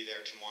yesterday, they could be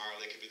there tomorrow,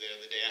 they could be there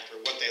the day after.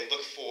 What they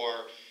look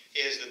for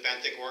is the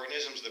benthic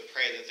organisms, the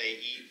prey that they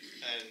eat,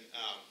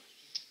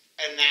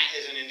 and that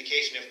is an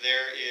indication if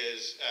there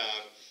is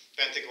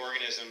benthic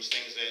organisms,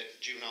 things that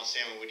juvenile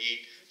salmon would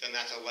eat, then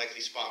that's a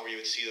likely spot where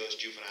you would see those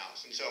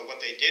juveniles. And so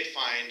what they did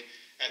find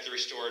at the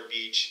restored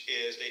beach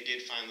is they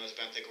did find those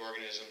benthic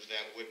organisms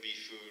that would be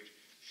food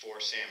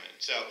for salmon.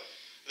 So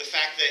the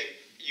fact that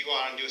you go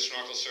out and do a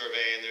snorkel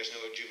survey and there's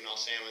no juvenile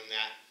salmon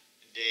that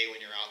day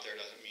when you're out there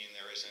doesn't mean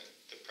there isn't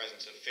the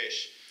presence of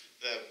fish.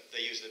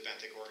 They use the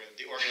benthic organism.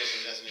 The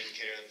organism as an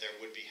indicator that there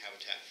would be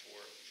habitat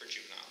for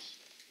juveniles.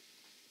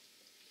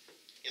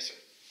 Yes, sir.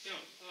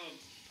 Yeah,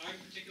 I'm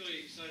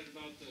particularly excited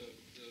about the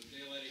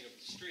daylighting of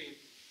the stream,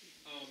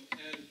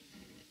 and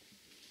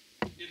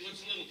it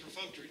looks a little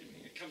perfunctory to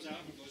me. It comes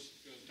out and goes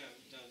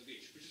down the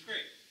beach, which is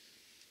great.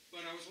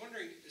 But I was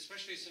wondering,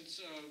 especially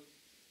since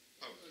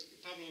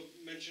Pablo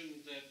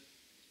mentioned that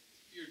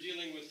you're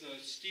dealing with a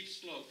steep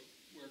slope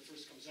where it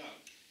first comes out,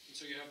 and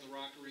so you have the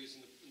rockeries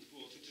and the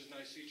pools, which is a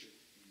nice feature.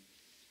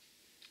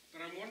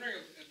 But I'm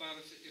wondering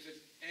about if it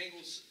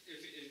angles,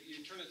 if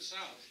you turn it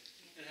south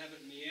and have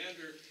it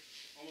meander,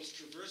 almost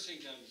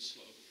traversing down the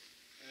slope,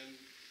 and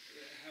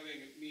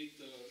having it meet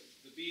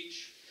the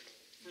beach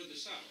further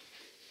south.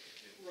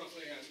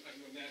 Roughly,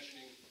 I'm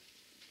imagining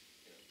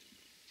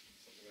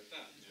something like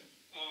that. Yeah.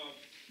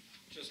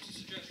 Just a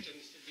suggestion,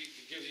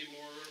 it gives you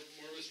more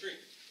of a stream.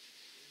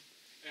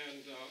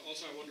 And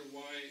also, I wonder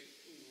why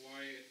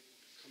it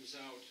comes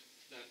out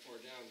that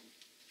far down.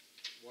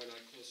 Why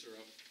not closer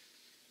up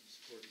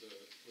toward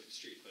the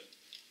street? But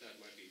that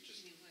might be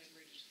just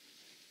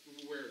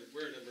where it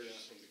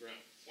emerges from the ground.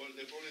 Well,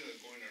 the problem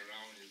that's going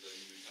around is that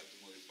you will have to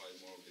modify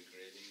more of the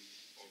grading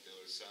of the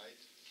other side,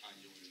 and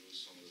you will lose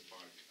some of the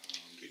park.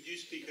 Could you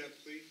speak up,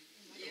 please?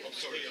 Yeah, I'm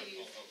sorry.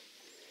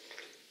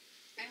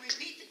 And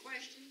repeat the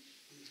question.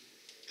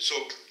 So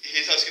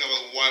he's asking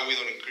about why we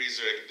don't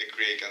increase the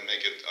creek and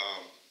make it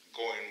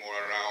going more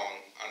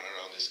around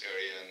this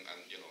area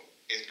and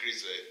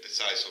increase the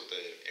size of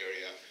the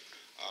area.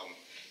 I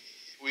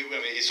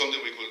mean, it's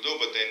something we could do,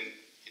 but then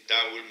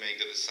that will make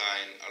the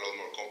design a lot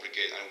more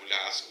complicated and will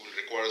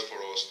require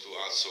for us to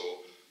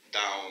also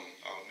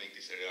make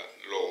this area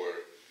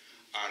lower.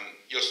 And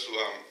just to,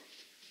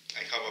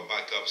 I have a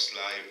backup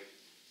slide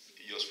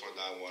just for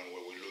that one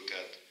where we look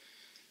at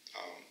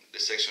the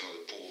section of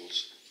the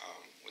pools.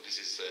 This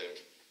is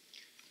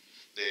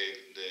the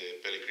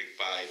Pelly Creek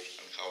pipe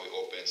and how it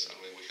opens, and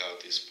when we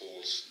have these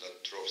pools that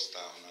drops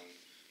down and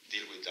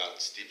deal with that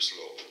steep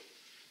slope.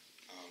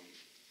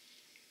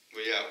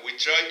 But yeah, we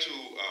try to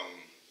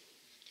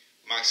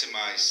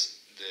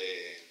maximize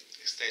the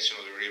extension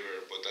of the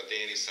river, but at the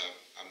end it's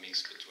a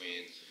mix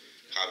between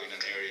having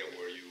an area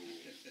where you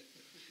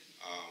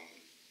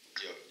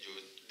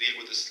deal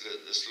with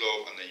the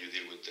slope and then you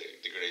deal with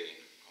the grading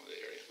of the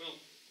area. Well,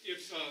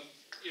 if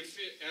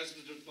as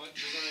the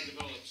design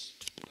develops,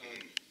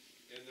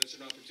 and there's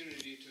an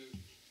opportunity to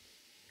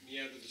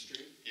meander the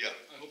stream, yeah,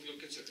 I hope you'll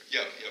consider it.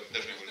 Yeah,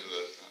 definitely will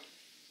do that.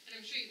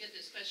 And I'm sure you get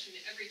this question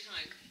every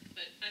time,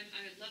 but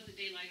I love the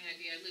daylighting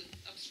idea. I live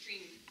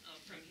upstream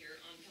from here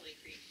on Pelly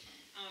Creek.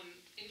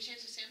 Any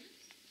chance of salmon?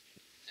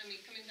 I mean,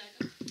 coming back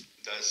up?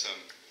 That's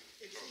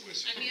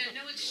I mean, I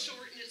know it's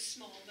short and it's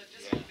small, but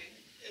just hoping.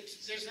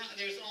 There's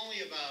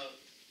only about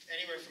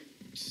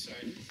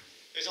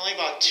there's only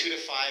about 2 to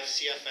 5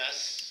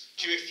 CFS,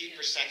 cubic feet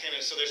per second,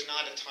 so there's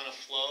not a ton of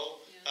flow.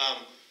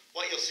 Yeah.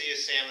 What you'll see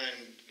is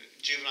salmon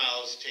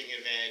juveniles taking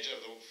advantage of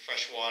the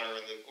fresh water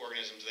and the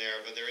organisms there,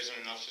 but there isn't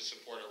enough to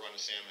support a run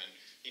of salmon.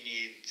 You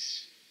need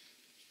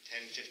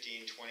 10,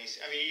 15, 20,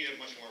 I mean, you need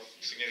a much more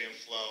significant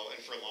flow and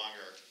for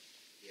longer.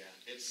 Yeah,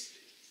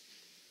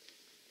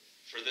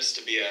 for this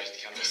to be a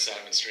kind of a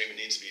salmon stream, it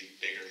needs to be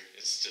bigger.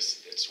 It's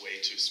way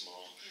too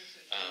small.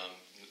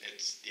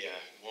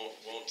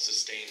 Won't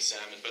sustain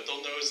salmon, but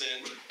they'll nose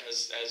in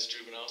as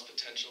juveniles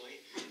potentially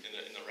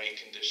in the right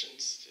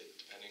conditions,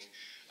 depending.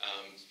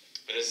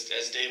 But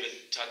as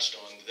David touched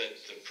on, that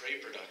the prey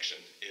production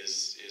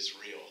is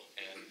real,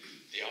 and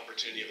the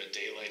opportunity of a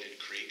daylighted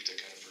creek to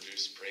kind of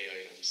produce prey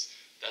items,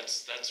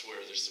 that's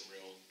where there's some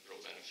real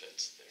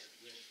benefits there.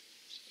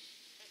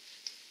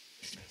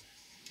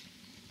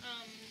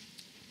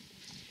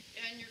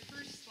 On your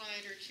first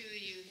slide or two,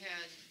 you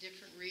had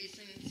different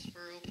reasons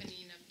for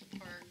opening up the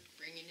park,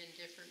 bringing in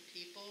different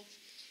people.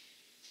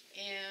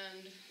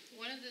 And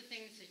one of the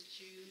things that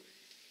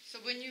so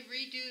when you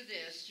redo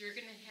this, you're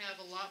going to have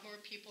a lot more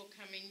people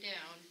coming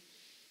down.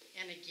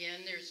 And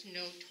again, there's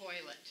no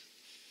toilet.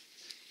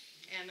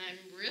 And I'm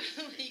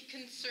really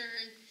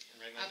concerned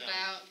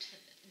about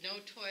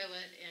no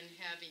toilet and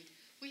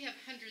we have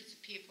hundreds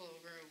of people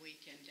over a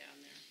weekend down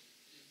there.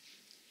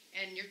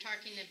 And you're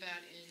talking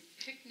about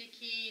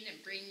picnicking and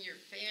bringing your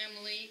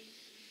family,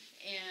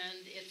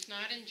 and it's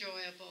not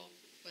enjoyable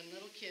when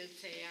little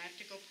kids say, I have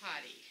to go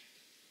potty.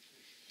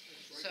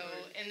 So,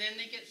 and then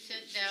they get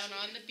sent down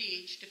on the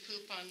beach to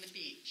poop on the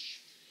beach.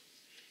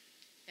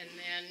 And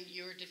then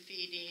you're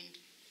defeating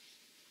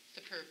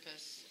the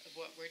purpose of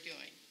what we're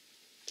doing.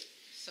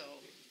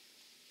 So,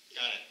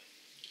 Got it.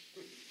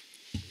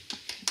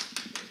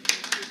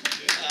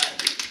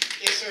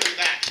 Yes, sir, in the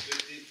back.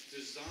 The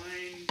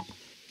design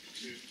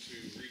to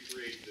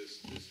recreate this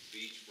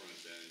beachfront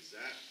then, is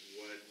that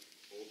what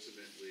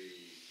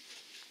ultimately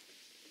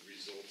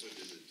resulted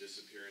in the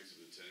disappearance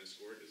of the tennis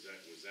court? Was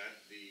that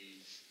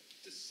the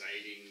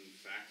deciding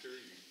factor?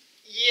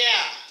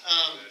 Yeah.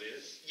 That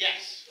is?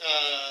 Yes.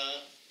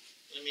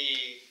 Let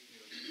me.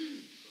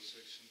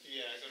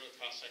 Yeah, go to a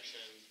cross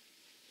section.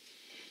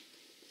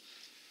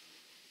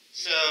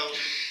 So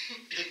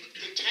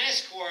the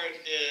tennis court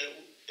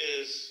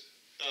is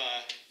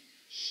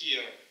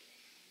here,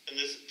 and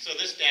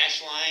this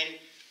dash line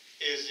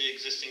is the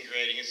existing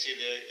grade. You can see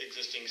the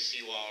existing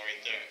seawall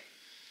right there.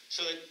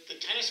 So the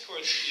tennis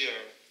court's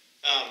here.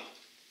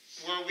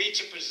 Were we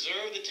to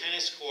preserve the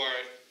tennis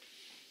court,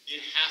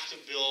 you'd have to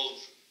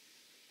build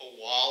a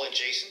wall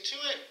adjacent to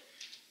it,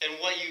 and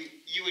what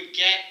you would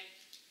get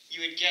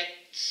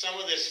some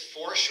of this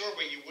foreshore,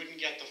 but you wouldn't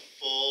get the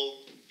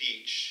full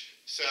beach.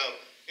 So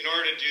in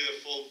order to do the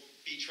full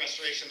beach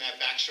restoration, that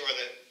back shore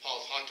that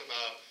Paul talked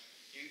about,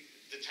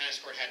 the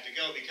tennis court had to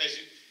go, because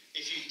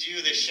if you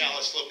do this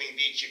shallow sloping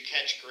beach, you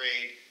catch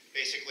grade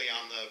basically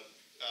on the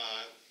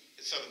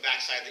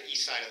backside, the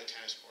east side of the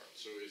tennis court.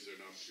 So is there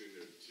an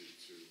opportunity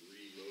to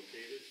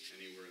relocate it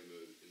anywhere in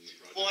the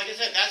project? Well, like I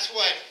said, that's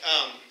what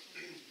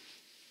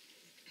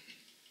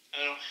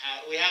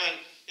we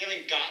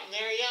haven't gotten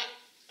there yet.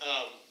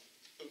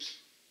 Oops.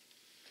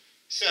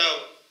 So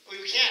we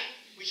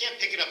can't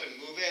pick it up and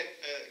move it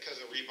because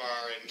of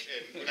rebar and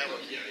whatever.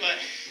 But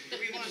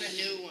We want a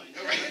new one.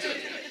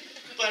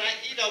 But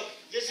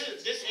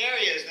this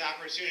area is the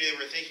opportunity that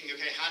we're thinking.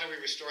 Okay, how do we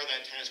restore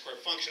that tennis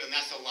court function? And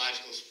that's the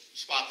logical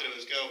spot that it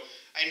was go.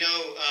 I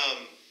know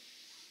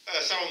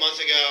several months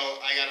ago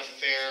I got a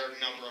fair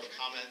number of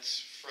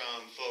comments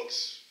from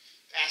folks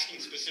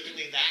asking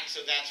specifically that.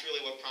 So that's really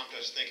what prompted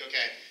us to think.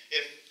 Okay,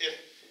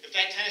 if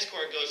that tennis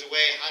court goes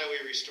away, how do we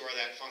restore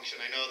that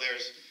function? I know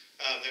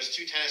there's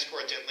two tennis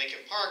courts at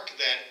Lincoln Park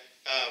that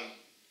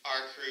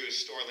our crews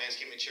store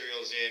landscape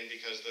materials in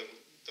because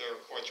their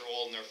courts are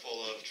old and they're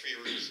full of tree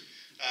roots.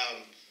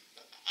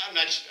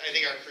 I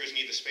think our crews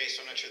need the space,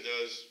 so I'm not sure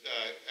those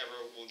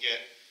ever will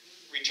get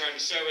returned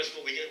to service.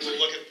 But we're going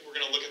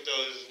to look at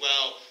those as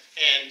well,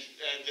 and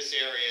this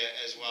area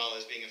as well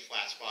as being a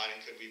flat spot.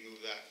 And could we move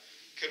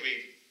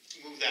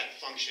that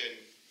function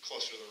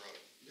closer to the road?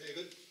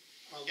 David?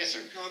 Yes,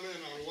 sir. Can you comment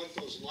on what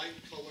those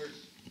light-colored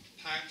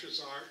patches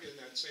are in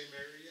that same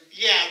area?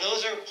 Yeah,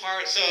 those are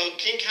so the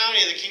King County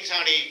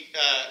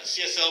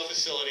CSO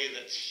facility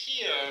that's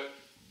here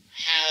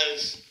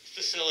has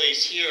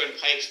facilities here and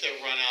pipes that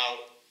run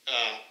out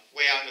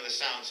way out into the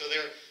sound. So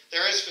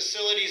there is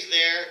facilities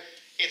there.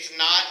 It's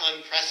not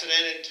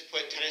unprecedented to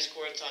put tennis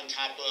courts on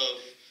top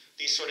of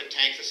these sort of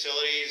tank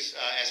facilities.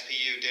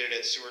 SPU did it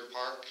at Seward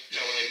Park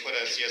when they put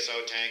a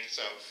CSO tank.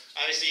 So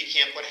obviously you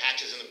can't put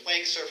hatches in the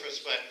playing surface,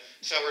 but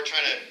so we're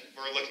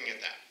looking at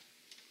that.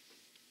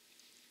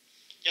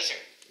 Yes, sir.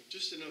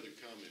 Just another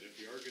comment. If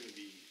you are going to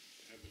be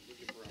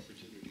looking for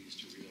opportunities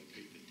to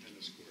relocate the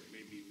tennis court,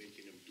 maybe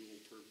making them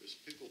dual-purpose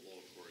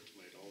pickleball courts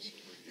might also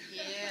bring in.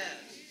 Yes.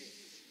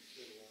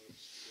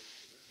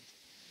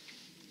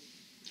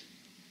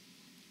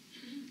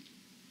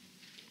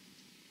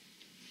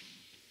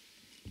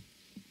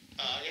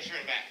 Yes, sir,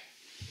 in the back.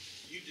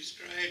 You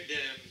described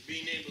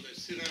being able to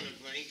sit on a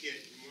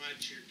blanket and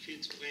watch your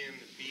kids play on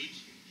the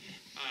beach.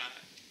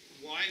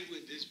 Why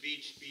would this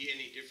beach be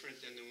any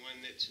different than the one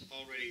that's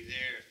already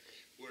there,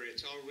 where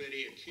it's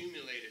already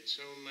accumulated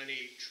so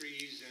many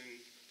trees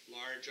and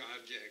large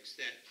objects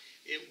that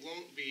it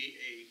won't be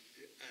a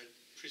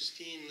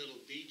pristine little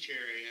beach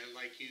area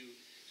like you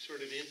sort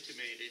of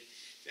intimated,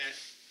 that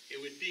it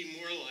would be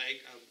more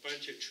like a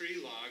bunch of tree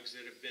logs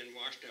that have been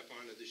washed up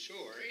onto the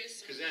shore,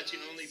 because that's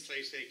the only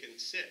place they can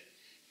sit.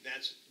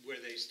 That's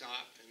where they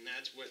stop, and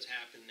that's what's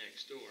happened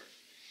next door.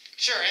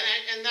 Sure,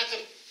 and that's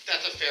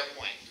a fair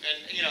point,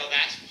 and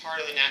that's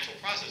part of the natural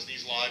process.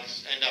 These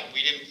logs end up.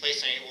 We didn't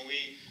place any when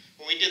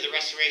we did the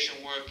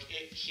restoration work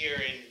here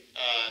in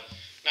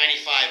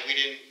 '95. We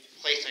didn't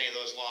place any of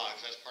those logs.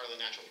 That's part of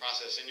the natural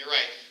process. And you're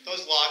right;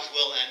 those logs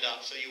will end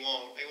up. So it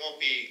won't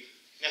be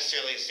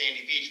necessarily a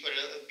sandy beach, but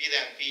it'll be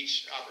that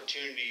beach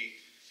opportunity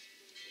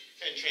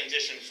and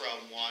transition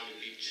from lawn to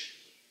beach.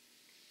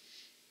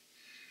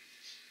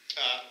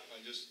 I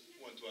just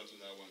want to add to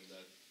that one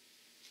that.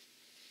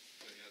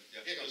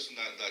 Just on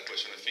that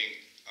question, I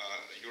think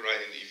you're right.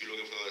 If you're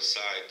looking for the other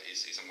side,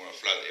 it's a more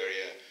flat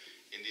area.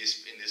 In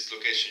this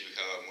location, you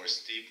have a more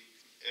steep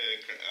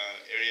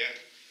area.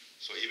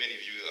 So even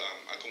if you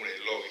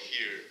accommodate log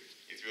here,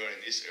 if you are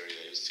in this area,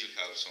 you still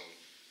have some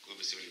good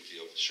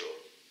visibility of the shore.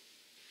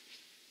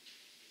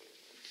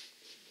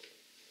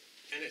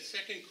 And a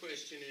second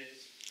question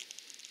is,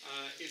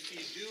 if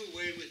you do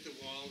away with the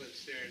wall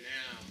that's there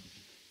now,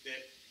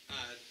 that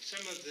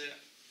some of the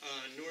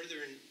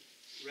northern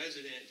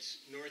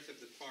residents north of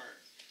the park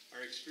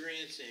are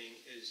experiencing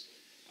is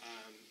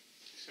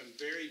some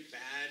very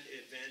bad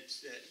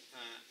events that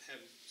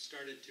have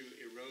started to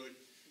erode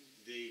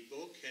the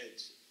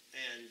bulkheads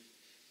And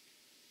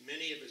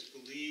many of us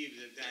believe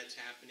that that's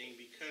happening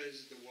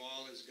because the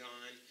wall is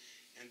gone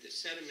and the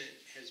sediment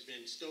has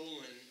been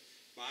stolen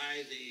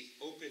by the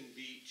open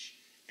beach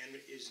and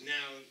is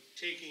now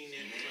taking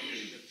it from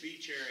the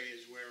beach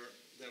areas where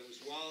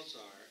those walls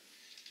are.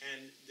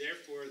 And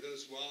therefore,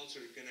 those walls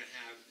are going to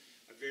have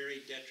a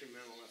very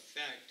detrimental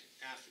effect.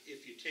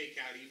 If you take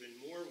out even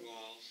more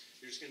wall,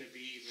 there's going to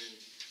be even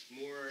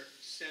more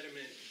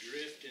sediment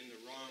drift in the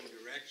wrong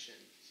direction,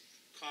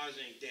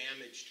 causing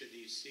damage to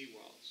these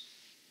seawalls.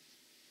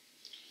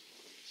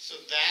 So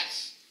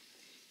that's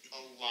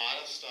a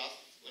lot of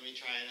stuff. Let me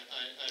try and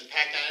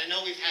unpack that. I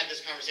know we've had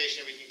this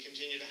conversation, and we can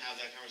continue to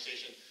have that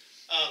conversation.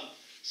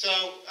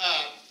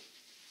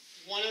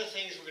 One of the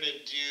things we're going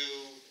to do,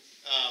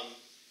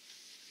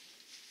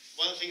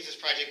 one of the things this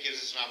project gives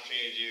us an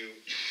opportunity to do,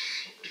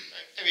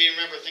 I mean,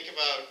 remember, think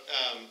about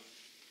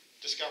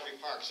Discovery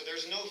Park. So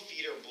there's no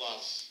feeder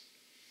bluffs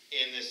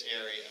in this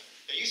area.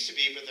 There used to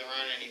be, but there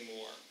aren't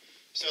anymore.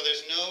 So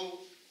there's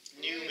no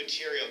new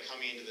material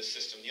coming into the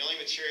system. The only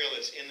material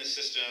that's in the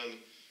system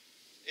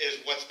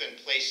is what's been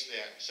placed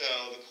there. So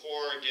the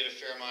Corps did a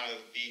fair amount of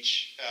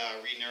beach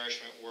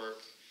renourishment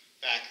work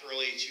back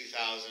early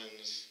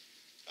 2000s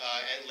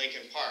at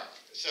Lincoln Park.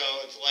 So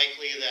it's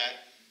likely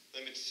that a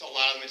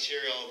lot of the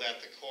material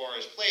that the Corps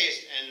has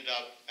placed ended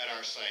up at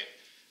our site.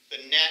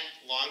 The net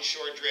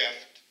longshore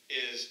drift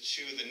is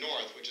to the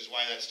north, which is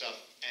why that stuff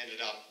ended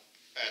up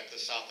at the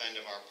south end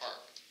of our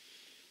park.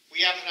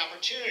 We have an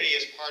opportunity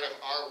as part of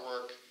our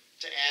work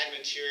to add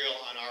material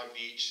on our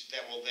beach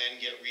that will then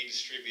get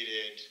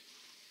redistributed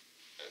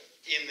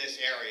in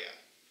this area.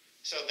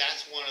 So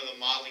that's one of the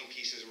modeling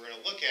pieces we're going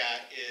to look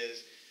at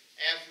is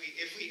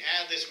if we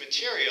add this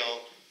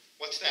material,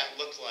 what's that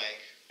look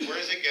like? Where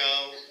does it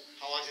go?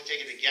 How long does it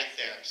take it to get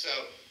there? So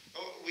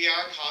we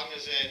are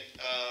cognizant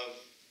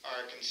of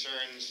our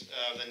concerns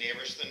of the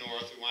neighbors to the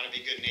north. We want to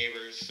be good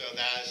neighbors, so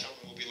that is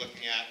something we'll be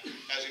looking at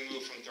as we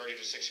move from 30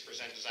 to 60%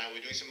 design.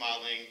 We're doing some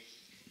modeling.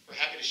 We're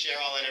happy to share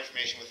all that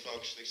information with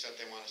folks to the extent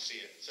they want to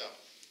see it. So,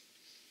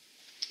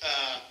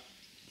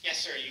 yes,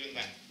 sir, you in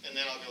the back, and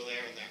then I'll go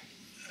there and there.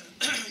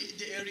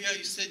 The area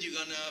you said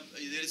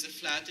there is a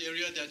flat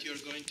area that you're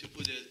going to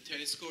put a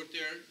tennis court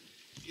there.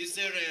 Is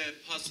there a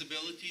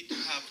possibility to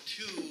have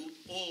two,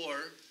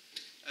 or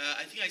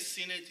I think I've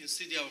seen it in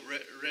city of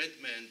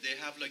Redmond. They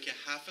have like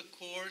a half a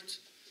court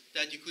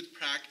that you could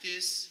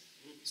practice.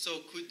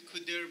 So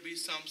could there be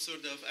some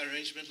sort of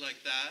arrangement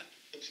like that?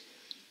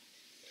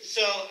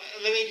 So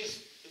let me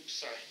just, oops,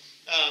 sorry.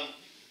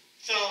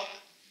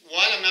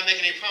 I'm not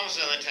making any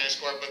promises on the tennis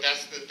court, but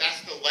that's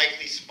the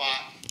likely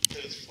spot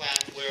that is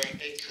flat where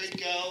it could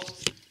go.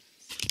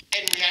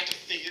 And we have to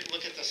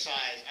look at the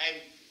size.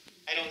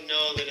 I don't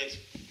know that it's,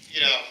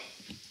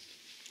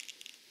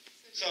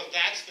 so if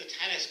that's the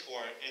tennis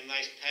court, and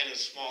nice pen is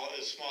smaller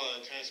than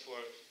the tennis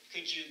court,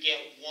 could you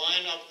get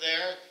one up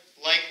there?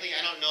 Likely,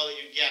 I don't know that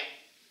you'd get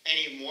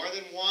any more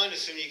than one,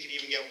 assuming you could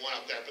even get one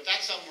up there. But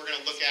that's something we're going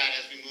to look at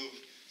as we move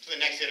to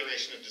the next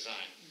iteration of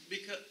design.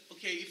 Because,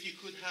 okay, if you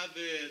could have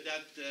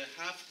that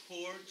half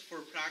court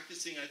for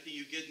practicing, I think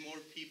you get more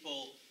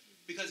people,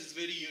 because it's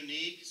very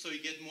unique, so you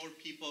get more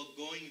people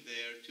going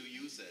there to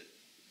use it.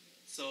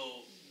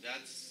 So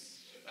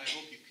I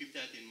hope you keep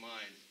that in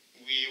mind.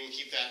 We will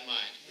keep that in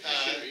mind.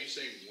 Are you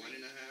saying 1.5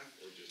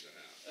 or just a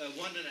half?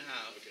 1.5.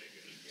 Okay,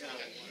 good. Yeah.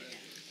 Okay.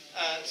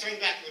 Swing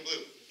back to the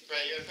blue.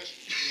 Right, you have a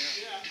question?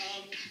 Yeah,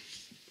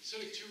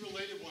 sort of two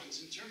related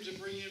ones. In terms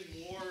of bringing in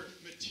more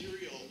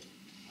material,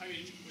 I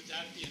mean, would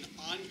that be an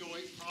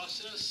ongoing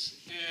process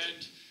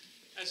and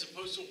as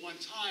opposed to one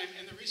time?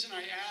 And the reason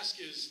I ask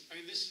is, I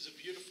mean, this is a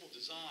beautiful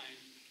design,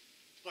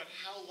 but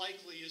how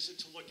likely is it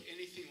to look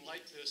anything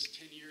like this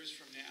 10 years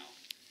from now?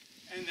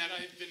 And that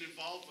I've been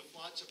involved with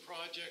lots of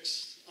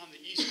projects on the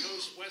East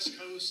Coast, West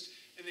Coast,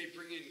 and they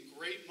bring in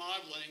great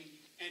modeling,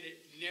 and it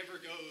never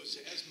goes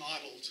as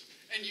modeled.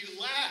 And you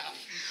laugh.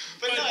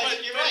 But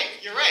you're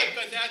right.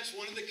 But that's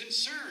one of the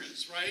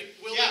concerns, right?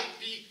 Will it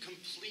be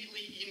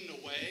completely eaten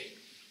away?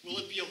 Will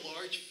it be a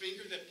large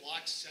finger that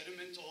blocks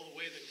sediment all the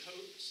way to the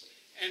coast?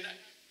 And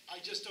I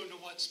just don't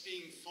know what's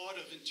being thought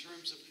of in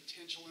terms of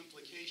potential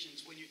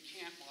implications when you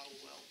can't model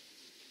well.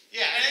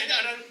 Yeah, and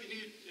I don't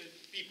mean to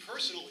be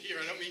personal here.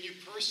 I don't mean you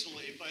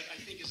personally, but I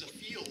think as a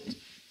field.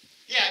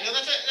 Yeah, no,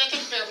 that's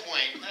a fair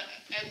point.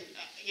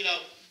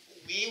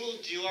 We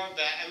will do our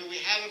best. I mean, we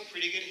have a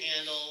pretty good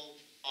handle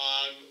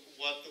on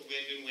what the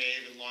wind and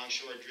wave and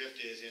longshore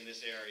drift is in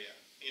this area.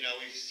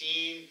 We've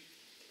seen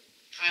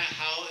kind of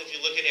how, if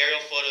you look at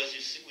aerial photos,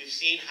 we've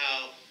seen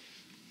how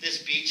this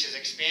beach has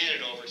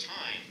expanded over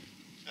time.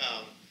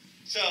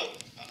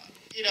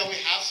 We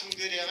have some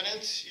good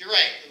evidence. You're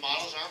right, the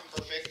models aren't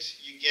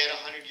perfect. You get a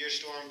 100-year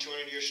storm,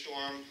 200-year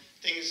storm,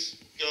 things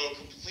go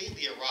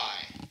completely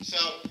awry. So,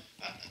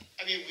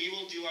 we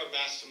will do our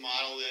best to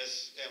model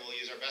this, and we'll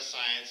use our best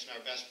science and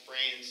our best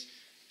brains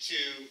to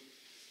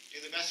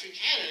do the best we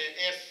can. And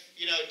if,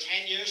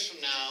 10 years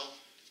from now,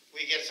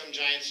 we get some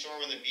giant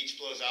storm and the beach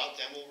blows out,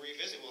 then we'll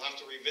revisit. We'll have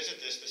to revisit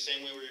this the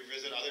same way we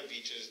revisit other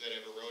beaches that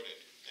have eroded.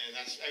 And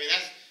that's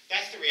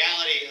that's the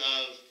reality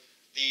of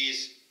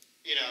these,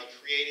 you know,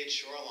 created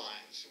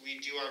shorelines. We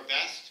do our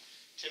best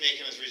to make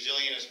them as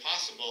resilient as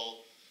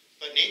possible,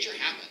 but nature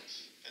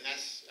happens, and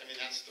that's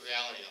the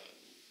reality of it.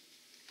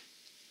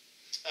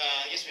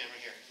 Yes, ma'am,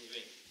 right here. In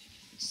green.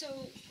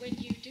 So when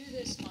you do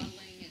this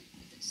modeling,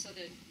 so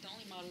the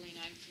only modeling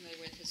I'm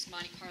familiar with is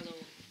Monte Carlo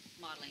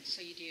modeling.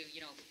 So you do,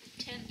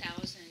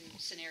 10,000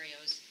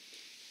 scenarios,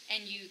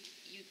 and you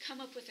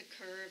come up with a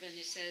curve, and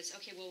it says,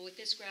 okay, well, with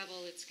this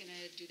gravel, it's going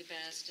to do the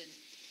best,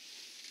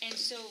 and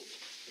so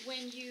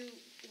when you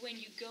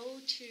go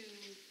to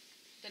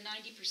the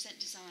 90%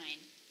 design,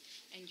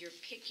 and you're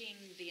picking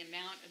the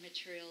amount of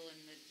material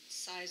and the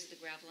size of the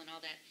gravel and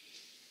all that,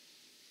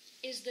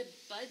 is the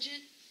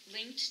budget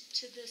linked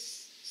to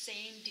this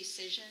same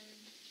decision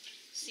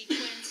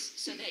sequence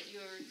so that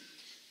your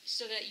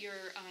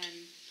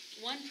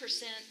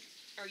 1%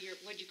 or your,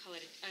 what do you call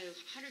it, a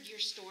 100-year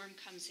storm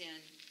comes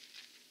in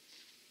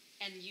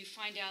and you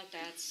find out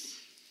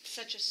that's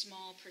such a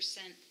small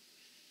percent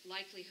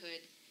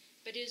likelihood,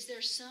 but is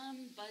there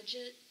some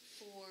budget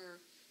for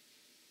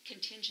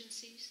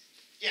contingencies?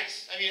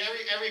 Yes, I mean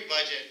every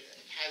budget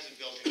has a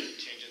built-in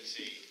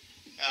contingency,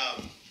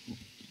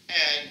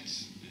 and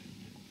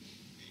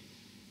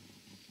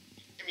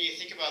I mean you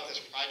think about this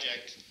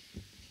project,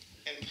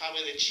 and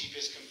probably the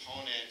cheapest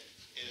component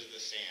is the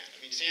sand.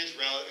 I mean sand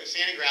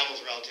and gravel is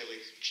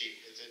relatively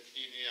cheap. Is it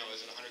is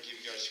it 100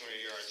 cubic yards,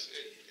 200 yards?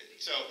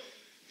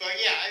 But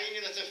yeah, I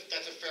mean that's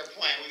a fair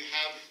point. We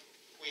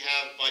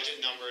have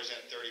budget numbers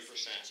at 30%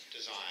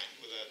 design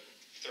with a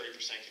 30%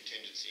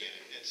 contingency in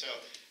it. And so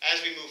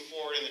as we move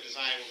forward in the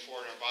design, move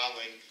forward in our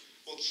modeling,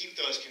 we'll keep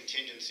those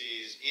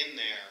contingencies in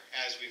there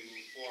as we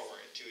move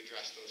forward to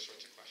address those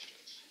sorts of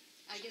questions.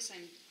 I guess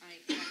I'm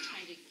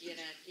trying to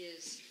get at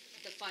is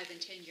the 5 and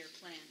 10 year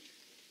plan,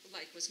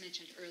 like was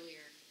mentioned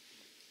earlier.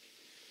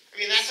 I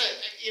mean that's a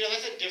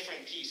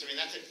different piece. I mean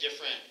that's a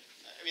different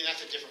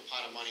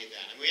pot of money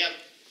then. And we have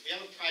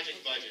a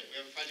project budget.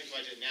 We have a project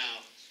budget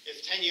now.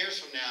 If 10 years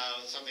from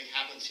now something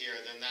happens here,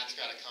 then that's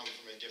got to come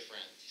from a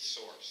different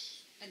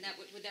source. And that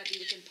would that be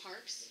within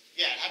parks?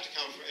 Yeah, it'd have to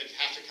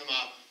come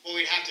out. What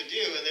we'd have to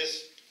do, and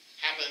this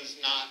happens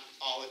not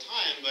all the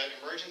time, but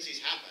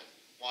emergencies happen.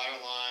 Water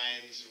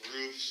lines,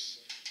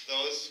 roofs,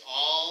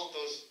 all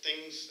those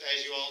things,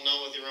 as you all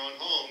know with your own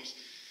homes,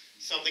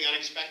 something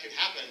unexpected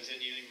happens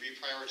and you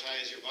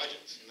reprioritize your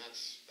budgets. And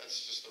that's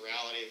just the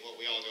reality of what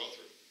we all go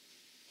through.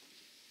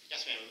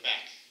 Yes, ma'am, in the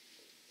back.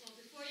 Well,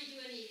 before you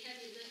do any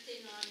heavy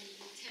lifting on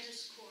the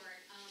tennis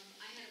court,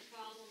 I had a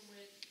problem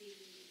with the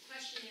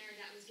questionnaire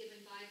that was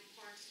given by the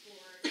Parks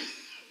Board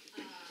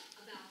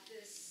about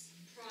this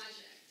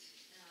project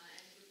and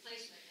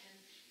replacement. And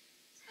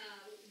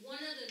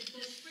one of the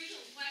most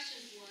frequent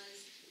questions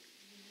was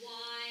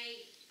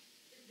why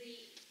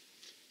the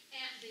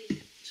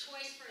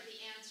choice for the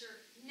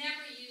answer,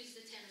 never use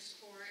the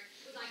tennis court,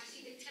 would like to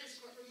see the tennis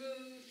court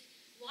removed.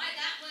 Why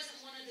that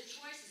wasn't one of the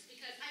choices,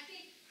 because I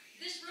think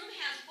this room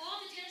has all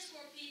the tennis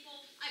court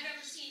people I've ever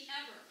seen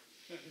ever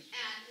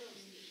at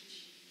Lowman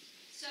Beach.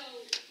 So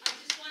I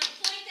just want to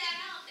point that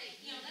out that,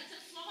 that's a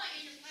flaw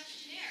in your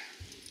questionnaire.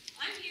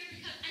 I'm here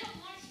because I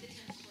don't want to see the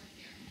tennis court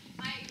there.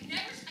 I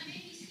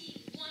maybe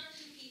see 1 or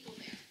 2 people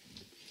there.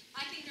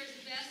 I think there's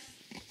a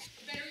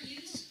better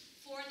use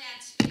for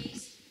that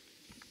space.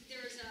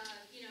 There's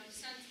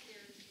there's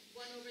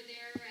one over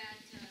there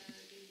at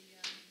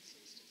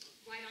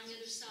right on the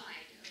other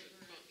side.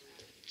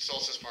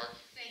 Solstice Park.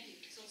 Thank you,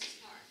 Solstice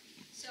Park.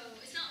 So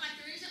it's not like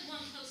there isn't one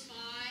close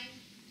by.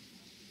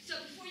 So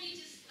before you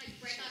just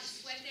break out a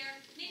sweat there,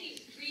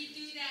 maybe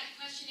redo that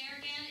questionnaire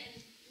again, and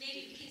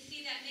maybe we can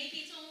see that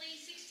maybe it's only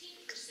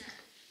 16%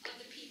 of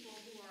the people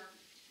who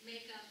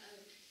make up of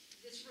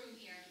this room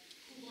here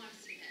who want to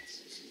see that.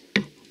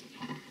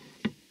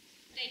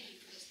 Thank you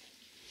for listening.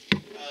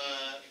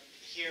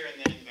 Here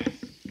and then back.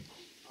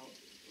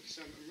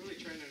 So I'm really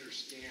trying to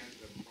understand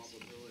the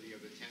probability of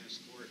the tennis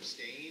court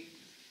staying.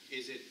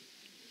 Is it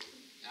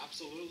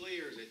absolutely,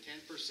 or is it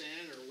 10%,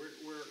 or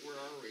where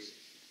are we?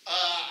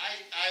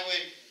 I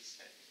would.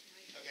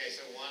 Okay,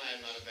 so one, I'm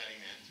not a betting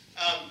man.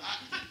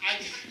 I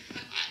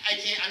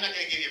can't. I'm not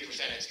going to give you a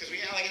percentage because we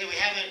haven't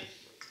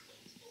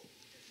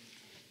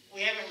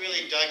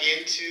really dug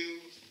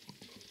into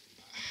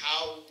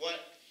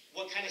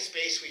what kind of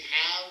space we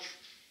have.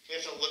 We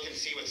have to look and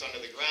see what's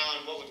under the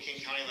ground. What would King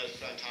County let us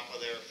put on top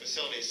of their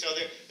facilities? So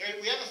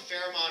we have a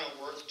fair amount of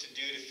work to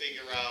do to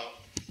figure out,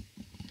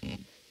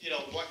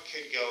 what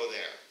could go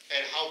there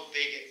and how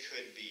big it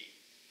could be.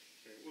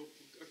 Okay. Well,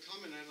 a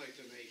comment I'd like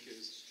to make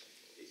is,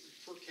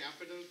 per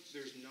capita,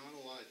 there's not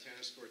a lot of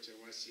tennis courts in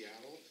West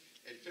Seattle,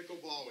 and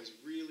pickleball is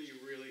really,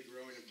 really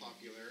growing in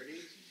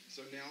popularity.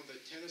 So now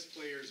the tennis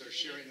players are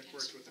sharing the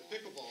courts with the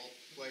pickleball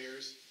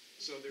players,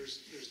 so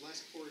there's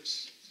less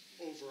courts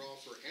overall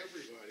for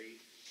everybody.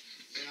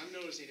 And I'm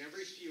noticing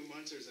every few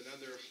months there's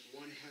another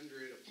 100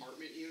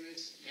 apartment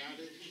units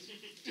added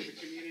to the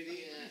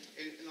community.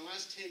 And in the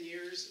last 10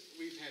 years,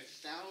 we've had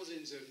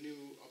thousands of new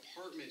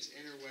apartments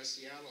enter West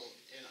Seattle,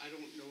 and I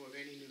don't know of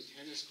any new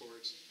tennis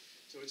courts.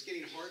 So it's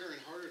getting harder and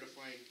harder to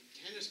find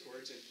tennis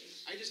courts, and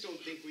I just don't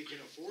think we can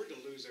afford to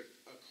lose a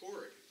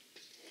court.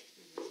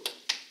 I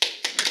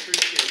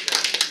appreciate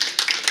that.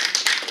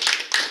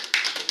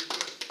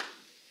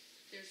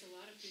 There's a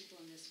lot of people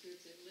in this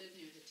group that live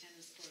near the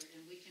tennis court,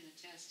 and we can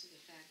attest to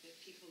the fact that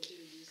people do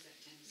use that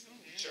tennis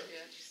court. Sure.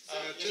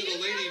 To the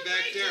lady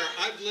back there,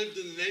 I've lived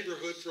in the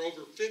neighborhood for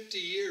over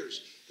 50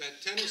 years. That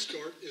tennis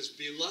court is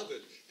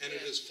beloved, and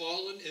it has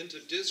fallen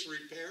into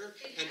disrepair,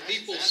 and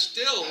people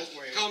still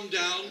come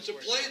down to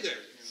play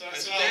there. And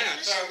that's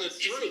the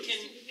truth. If we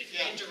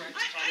can direct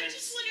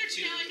comments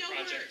to the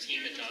project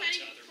team and not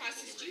to other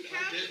process. Do people. you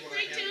have a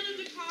breakdown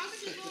of the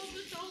costs involved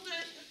with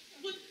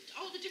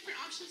all the different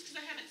options? Because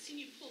I haven't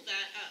seen you pull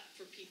that up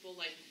for people,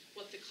 like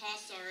what the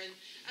costs are. And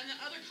the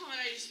other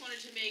comment I just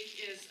wanted to make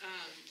is,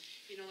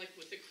 like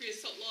with the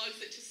creosote logs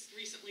that just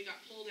recently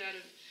got pulled out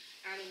of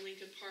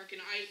Lincoln Park,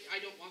 and I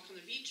don't walk on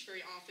the beach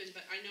very often,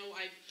 but I know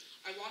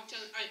I walk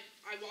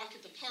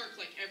at the park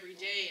like every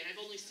day, and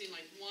I've only seen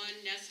like one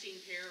nesting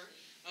pair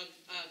of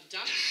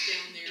ducks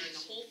down there in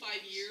the whole 5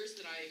 years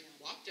that I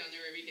walk down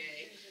there every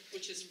day,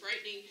 which is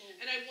frightening.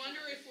 And I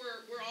wonder if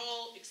we're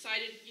all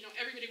excited.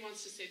 Everybody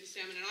wants to save the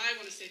salmon, and I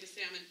want to save the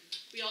salmon.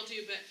 We all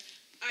do, but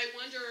I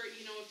wonder,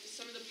 if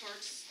some of the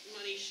parks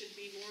money should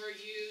be more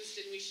used,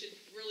 and we should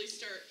really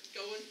start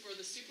going for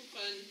the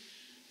Superfund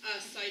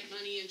site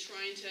money and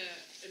trying to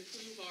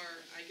improve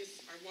our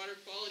water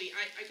quality.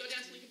 I go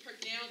down to Lincoln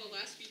Park now the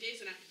last few days,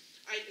 and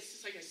it's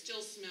just like I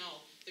still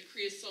smell the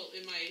creosote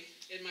in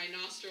my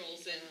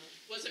nostrils, and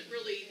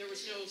there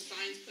was no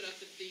signs put up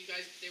that they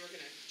were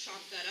going to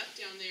chop that up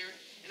down there.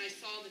 And I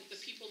saw that the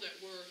people that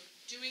were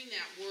doing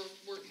that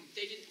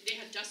they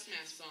had dust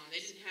masks on. They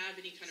didn't have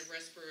any kind of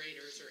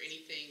respirators or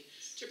anything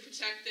to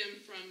protect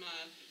them from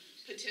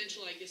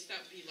potential, I guess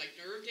that would be like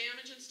nerve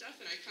damage and stuff.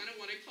 And I kind of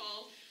want to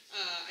call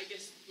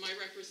my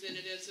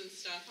representatives and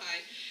stuff,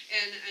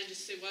 and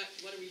just say,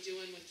 what are we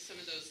doing with some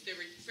of those? They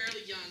were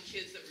fairly young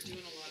kids that were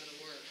doing a lot of the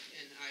work,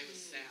 and I was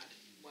sad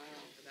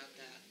about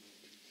that.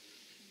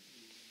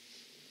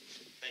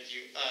 Thank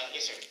you.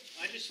 Yes, sir.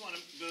 I just want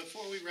to,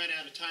 before we run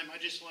out of time, I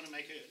just want to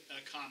make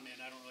a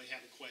comment. I don't really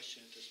have a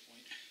question at this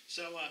point.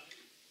 So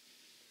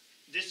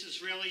this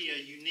is really a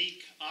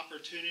unique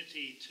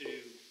opportunity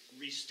to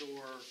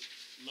restore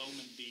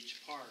Lowman Beach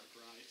Park,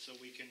 right? So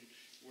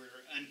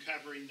we're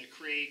uncovering the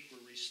creek,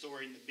 we're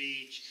restoring the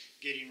beach,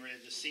 getting rid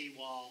of the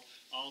seawall,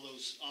 all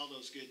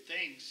those good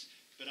things.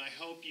 But I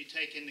hope you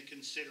take into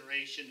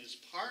consideration as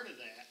part of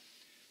that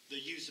the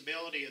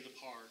usability of the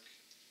park,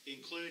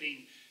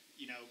 including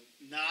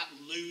not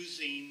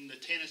losing the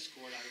tennis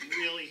court. I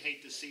really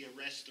hate to see a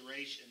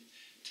restoration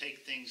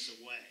take things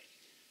away.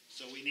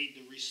 So we need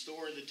to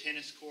restore the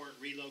tennis court,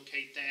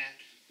 relocate that.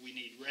 We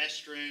need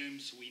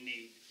restrooms. We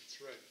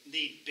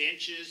need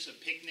benches, a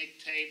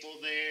picnic table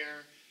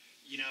there.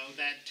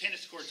 That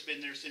tennis court's been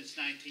there since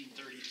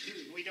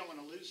 1932. We don't want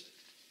to lose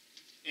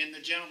it. And the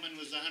gentleman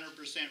was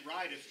 100%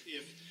 right.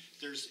 If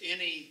there's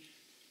any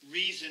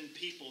reason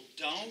people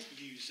don't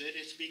use it,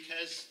 it's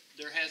because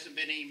there hasn't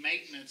been any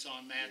maintenance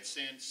on that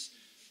since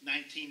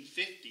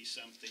 1950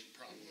 something,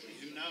 probably.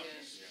 Who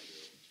knows?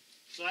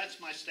 So that's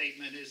my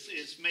statement: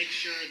 is make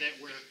sure that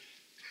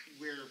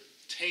we're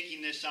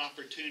taking this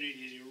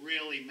opportunity to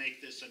really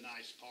make this a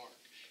nice park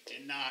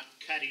and not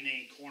cutting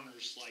any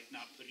corners, like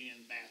not putting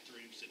in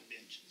bathrooms and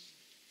benches.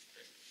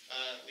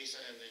 Lisa,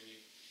 and then you.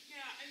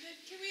 Yeah, and then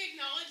can we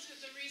acknowledge that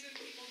the reason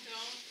people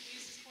don't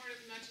use this court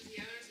as much as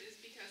the others is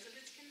because of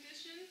its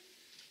condition?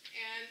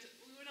 And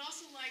we would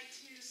also like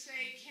to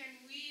say, can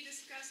we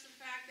discuss the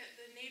fact that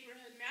the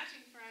neighborhood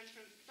matching fund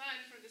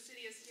from the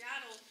city of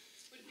Seattle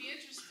would be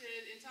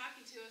interested in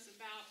talking to us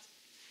about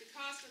the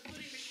cost of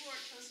putting the court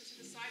closer to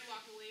the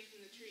sidewalk away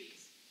from the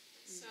trees?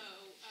 So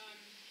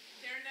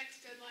their next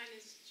deadline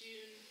is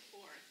June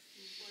 4th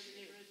for the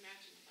neighborhood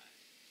matching fund.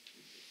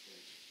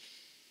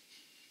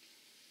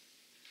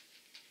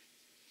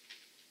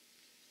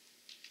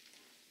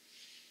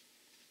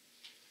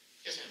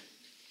 Yes, ma'am.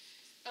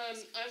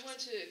 I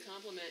want to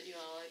compliment you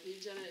all.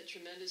 You've done a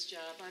tremendous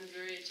job. I'm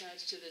very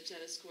attached to the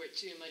tennis court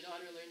too. My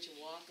daughter learned to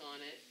walk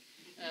on it.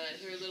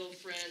 Her little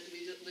friend,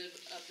 we live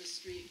up the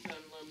street from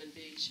Lowman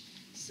Beach,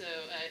 so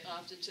I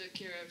often took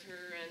care of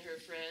her and her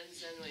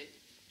friends, and we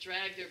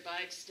dragged their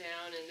bikes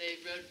down, and they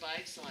rode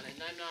bikes on it.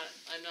 And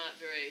I'm not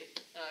very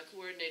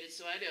coordinated,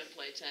 so I don't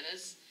play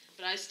tennis,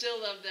 but I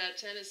still love that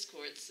tennis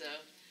court. So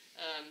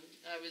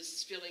I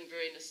was feeling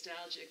very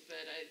nostalgic,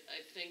 but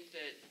I think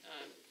that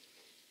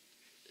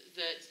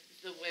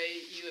the way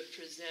you have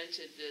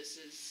presented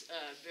this is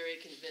very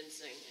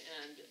convincing,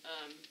 and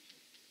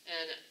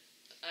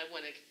I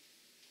want to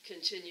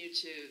continue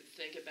to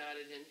think about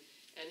it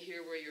and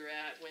hear where you're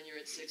at when you're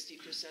at 60%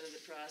 of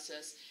the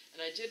process.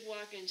 And I did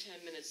walk in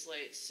 10 minutes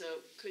late, so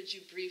could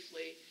you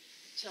briefly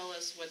tell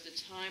us what the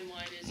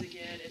timeline is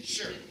again?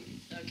 Sure.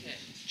 Okay.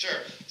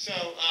 Sure.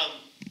 So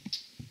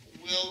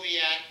we'll be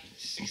at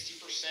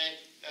 60%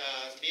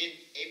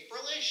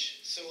 mid-April-ish,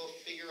 so we'll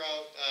figure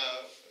out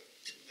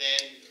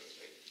then,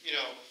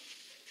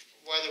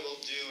 whether we'll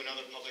do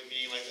another public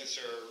meeting like this,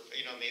 or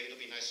maybe it'll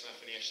be nice enough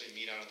when you actually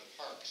meet out at the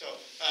park. So,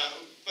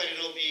 but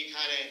it'll be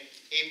kind of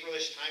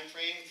Aprilish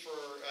timeframe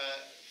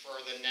for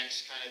the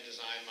next kind of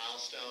design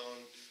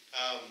milestone.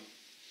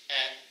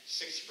 At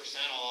 60%,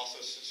 I'll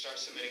also start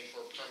submitting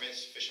for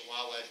permits, Fish and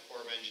Wildlife,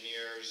 Corps of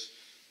Engineers,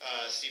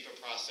 SEPA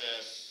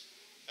process,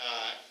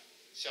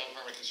 Seattle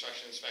Department of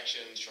Construction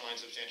inspection, shoreline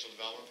substantial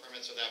development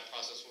permit, so that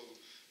process will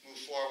move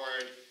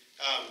forward.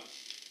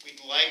 We'd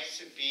like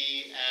to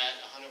be at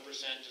 100%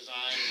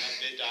 design, have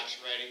bid docs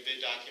ready, bid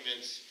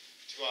documents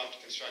to go out to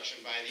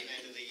construction by the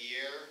end of the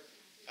year.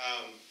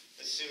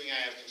 Assuming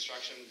I have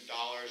construction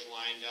dollars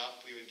lined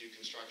up, we would do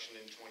construction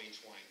in 2020.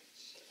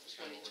 That's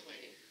kind of what we're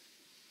thinking.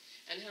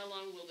 And how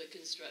long will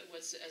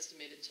what's the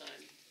estimated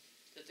time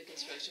that the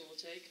construction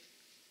will take?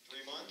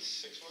 3 months,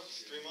 6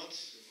 months, 3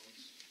 months?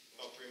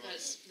 About 3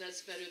 months.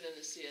 That's better than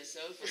the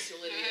CSO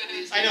facility, at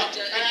least. I know.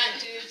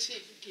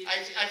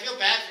 I feel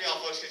bad for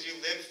y'all folks because you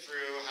lived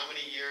through how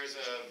many years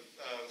of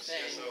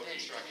CSO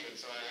construction,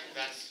 so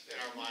that's in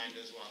our mind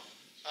as well.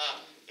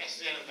 Yes,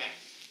 Suzanne in the back.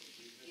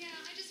 Yeah,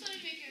 I just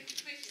wanted to make a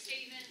quick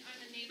statement.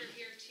 I'm a neighbor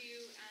here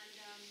too, and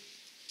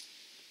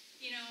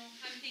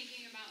I'm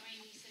thinking about my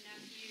niece and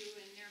nephew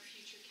and their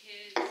future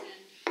kids,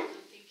 and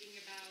I'm thinking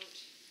about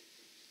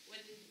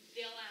when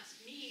they'll ask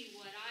me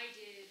what I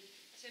did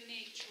to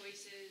make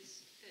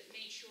choices that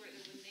made sure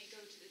that when they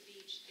go to the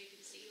beach, they can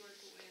see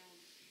orca whale,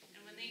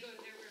 and when they go to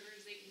their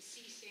rivers, they can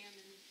see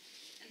salmon,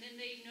 and then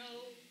they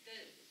know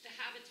that the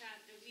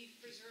habitat that we've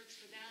preserved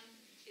for them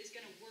is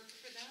going to work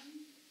for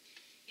them,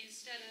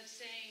 instead of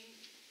saying,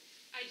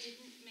 I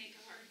didn't make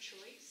a hard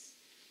choice.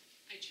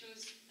 I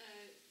chose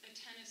a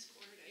tennis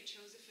court. I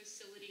chose a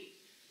facility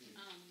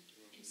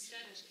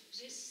instead of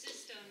this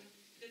system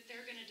that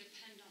they're going to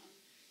depend on.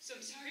 So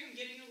I'm sorry I'm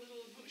getting a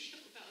little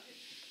emotional about it,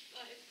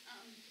 but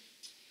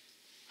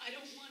I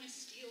don't want to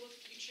steal a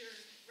future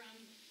from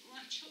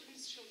my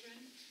children's children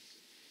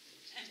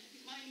and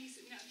my niece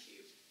and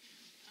nephew.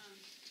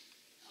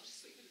 I'll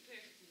just leave it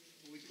there.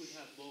 We could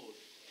have both.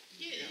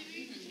 Yeah.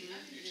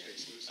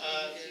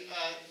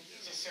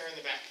 Sarah in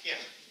the back.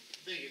 Yeah.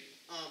 Thank you.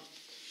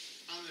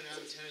 I'm an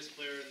avid tennis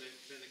player and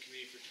been in the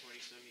community for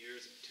 20-some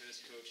years, a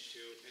tennis coach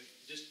too. And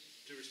just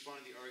to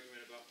respond to the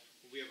argument about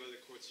when we have other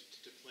courts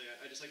to play at,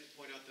 I'd just like to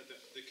point out that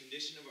the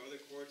condition of our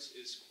other courts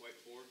is quite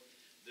poor.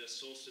 The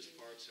Solstice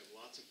Parks have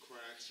lots of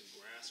cracks and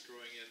grass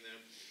growing in them.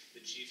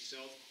 The Chief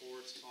South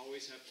courts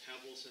always have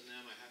pebbles in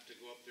them. I have to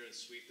go up there and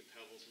sweep the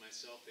pebbles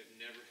myself. They've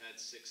never had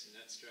 6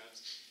 net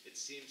straps. It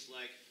seems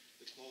like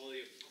the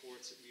quality of the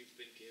courts that we've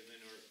been given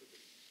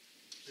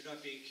they're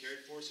not being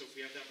cared for. So if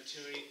we have the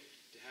opportunity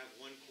to have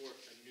a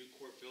new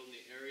court built in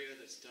the area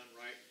that's done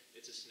right,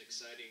 it's just an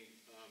exciting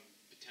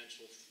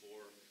potential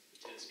for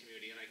the tennis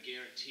community. And I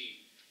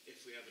guarantee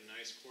if we have a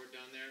nice court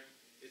down there,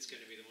 it's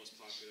going to be the most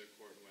popular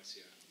court in West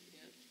Seattle.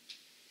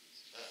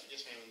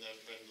 Yes, ma'am, in the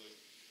red and blue.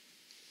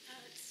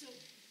 So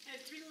I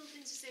have 3 little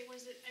things to say. One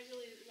is that I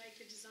really like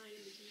the design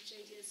of the beach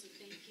idea, so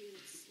thank you.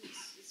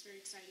 It's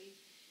very exciting.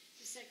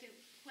 The second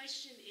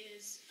question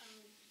is,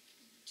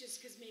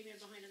 just because maybe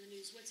I'm behind on the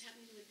news, what's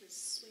happening with the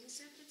swing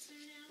set that's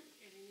there now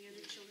and any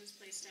other children's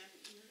play stuff?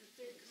 And then the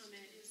third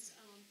comment is,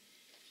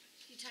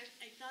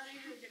 I thought I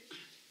heard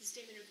the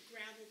statement of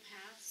gravel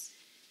paths,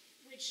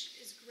 which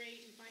is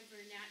great and fine for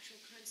a natural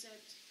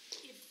concept.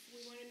 If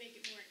we want to make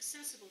it more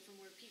accessible from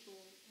where people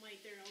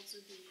might, there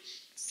also be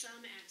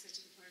some access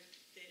to the park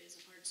that is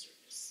a hard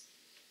surface.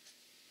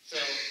 So,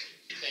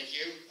 thank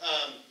you.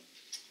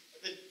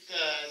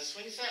 The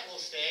swing set will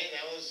stay.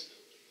 There was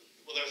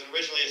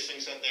originally a swing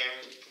set there,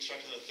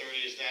 constructed in the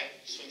 30s.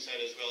 That swing set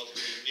is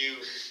relatively new.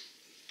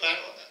 But,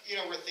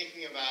 we're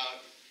thinking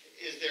about,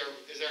 is there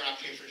an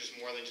opportunity for just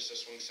more than just a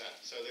swing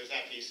set? So there's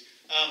that piece.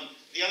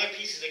 The other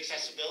piece is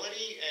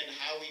accessibility and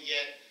how we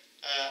get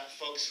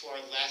folks who are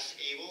less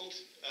abled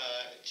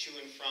to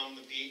and from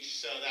the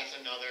beach. So that's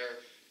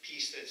another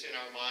piece that's in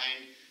our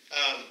mind.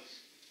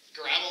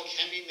 Gravel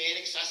can be made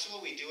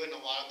accessible. We do it in a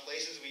lot of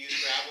places. We use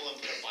gravel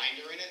and put a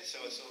binder in it, so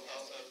it's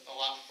a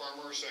lot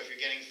firmer. So if you're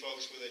getting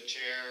folks with a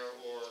chair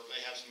or they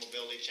have some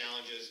mobility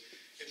challenges,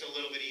 it's a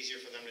little bit easier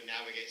for them to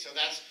navigate. So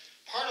that's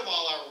part of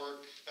all our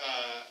work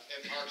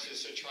at Parks,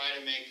 is to try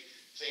to make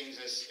things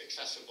as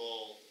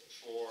accessible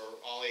for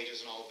all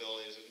ages and all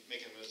abilities, and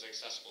make them as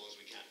accessible as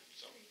we can.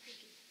 So,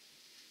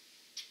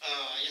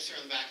 yes, sir,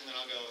 in the back, and then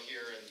I'll go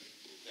here and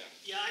there.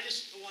 Yeah, I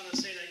just want to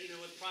say that,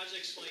 with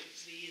projects like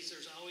these,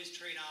 there's always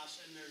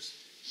trade-offs, and there's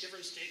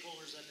different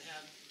stakeholders that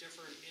have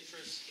different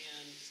interests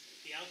in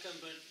the outcome.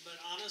 But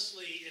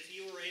honestly, if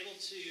you were able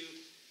to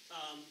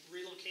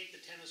relocate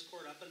the tennis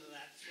court up into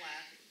that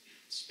flat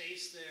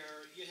space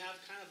there, you have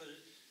kind of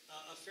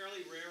a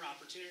fairly rare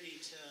opportunity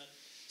to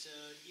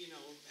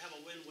have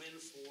a win-win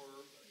for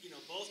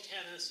both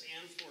tennis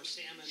and for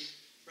salmon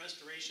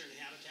restoration and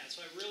habitat.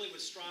 So I really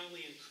would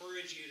strongly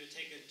encourage you to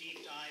take a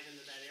deep dive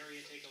into that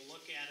area, take a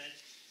look at it,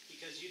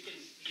 because you can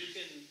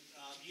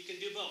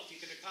do both. You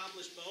can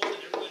accomplish both,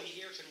 and everybody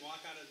here can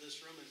walk out of this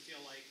room and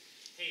feel like,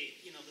 hey,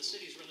 the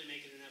city's really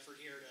making an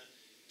effort here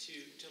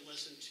to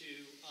listen to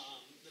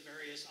the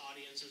various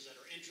audiences that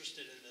are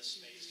interested in this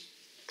space.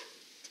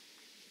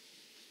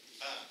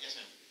 Yes,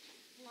 ma'am.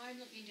 Well, I'm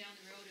looking down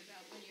the road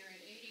about when you're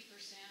at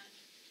 80%,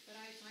 but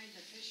I find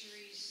the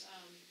fisheries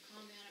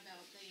comment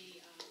about the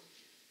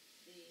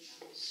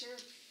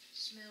surf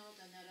smelled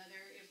and that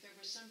other, if there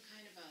was some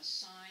kind of a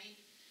sign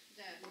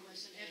that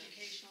was an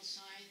educational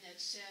sign that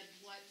said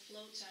what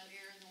floats out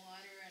here in the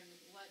water and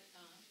what,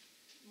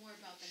 more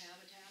about the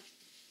habitat.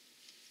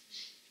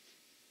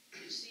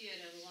 You see it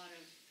at a lot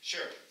of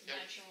Sure. Yep.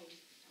 natural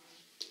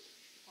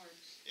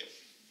parks. Yep.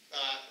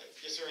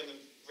 Yes, sir, in the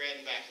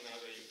red and back, and then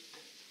I'll go to you.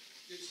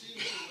 It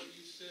seems from what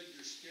you said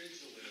your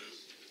schedule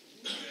is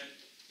that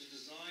the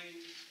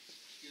design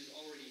is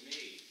already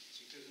made,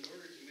 because in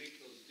order to make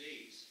those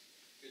dates,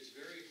 it's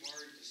very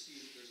hard to see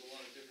that there's a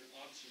lot of different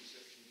options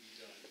that can be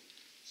done.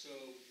 So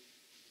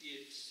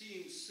it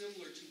seems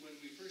similar to when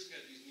we first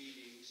had these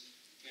meetings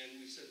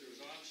and we said there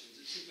was options.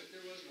 It seems like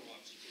there was no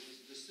options. It was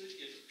a decision.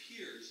 It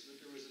appears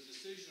that there was a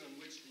decision on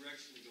which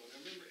direction to go. And I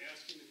remember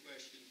asking the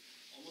question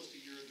almost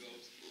a year ago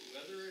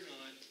whether or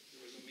not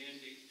there was a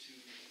mandate to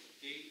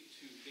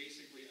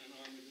basically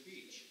unarm the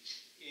beach.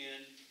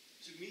 And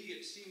to me,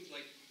 it seems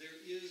like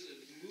there is a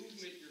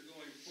movement you're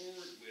going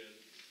forward with,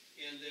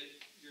 and that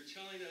you're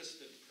telling us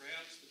that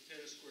perhaps the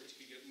tennis courts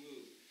could get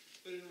moved.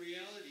 But in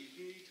reality,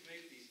 you need to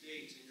make these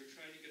dates, and you're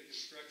trying to get a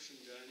construction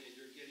done, and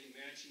you're getting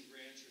matching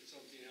grants or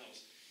something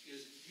else,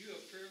 is you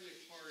have fairly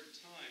hard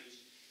times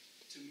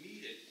to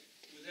meet it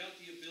without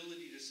the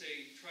ability to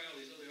say, try all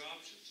these other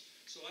options.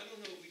 So I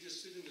don't know if we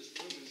just sit in this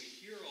room and we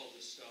hear all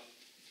this stuff,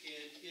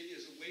 and it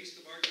is a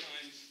waste of our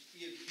time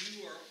if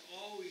you are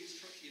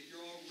if you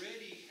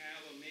already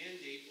have a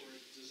mandate or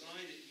a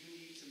design that you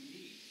need to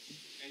meet,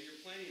 and you're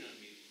planning on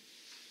meeting.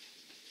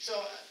 So,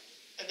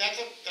 and that's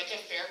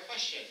a fair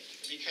question,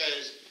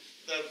 because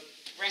the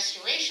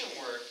restoration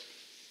work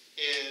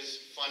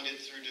is funded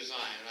through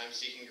design, and I'm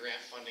seeking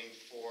grant funding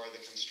for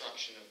the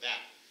construction of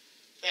that.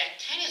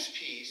 That tennis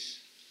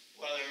piece,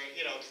 whether,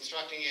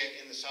 constructing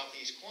it in the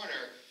southeast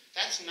corner,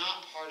 that's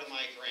not part of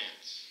my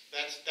grants.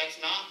 That's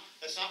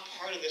not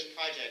part of this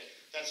project.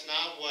 That's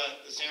not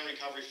what the Salmon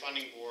Recovery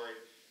Funding Board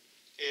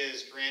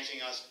is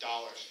granting us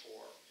dollars for.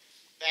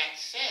 That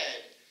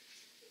said,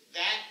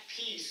 that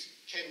piece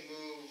can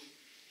move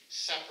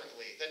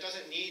separately. That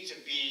doesn't need to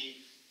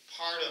be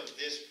part of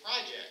this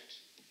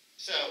project.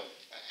 So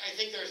I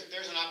think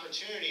there's an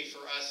opportunity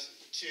for us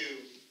to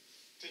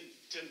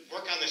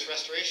work on this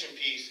restoration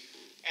piece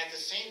at the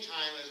same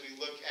time as we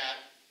look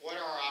at what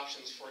are our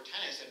options for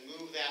tennis and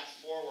move that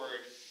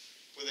forward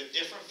with a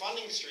different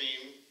funding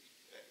stream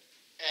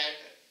at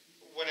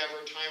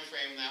whatever time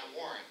frame that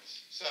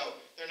warrants. So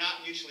they're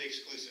not mutually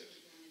exclusive.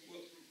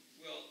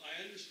 Well,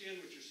 I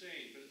understand what you're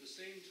saying, but at the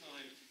same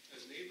time,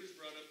 as neighbors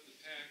brought up the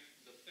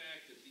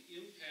fact that the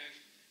impact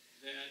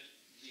that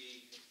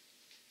the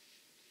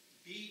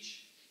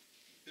beach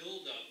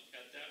buildup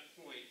at that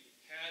point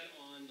had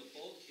on the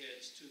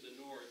bulkheads to the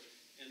north,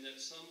 and that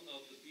some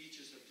of the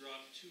beaches have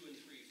dropped 2 and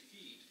 3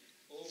 feet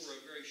over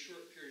a very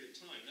short period of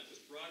time. That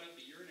was brought up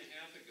a year and a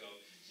half ago.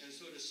 And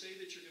so to say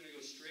that you're going to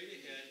go straight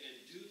ahead and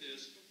do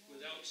this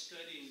without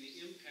studying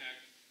the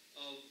impact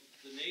of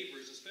the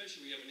neighbors,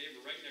 especially when you have a neighbor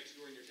right next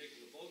door and you're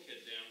taking the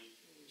bulkhead down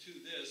to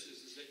this,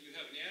 is that you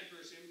have an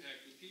adverse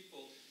impact with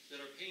people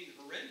that are paying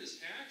horrendous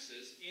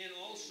taxes and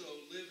also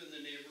live in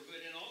the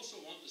neighborhood and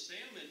also want the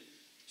salmon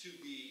to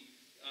be,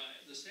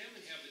 the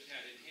salmon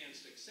habitat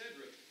enhanced,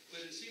 etc.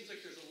 But it seems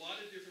like there's a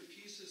lot of different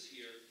pieces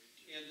here,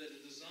 and that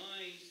a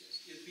design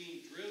is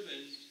being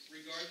driven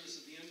regardless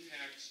of the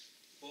impacts,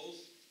 both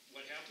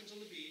what happens on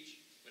the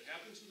beach, what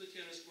happens with the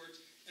tennis courts,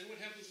 and what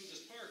happens with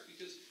this park,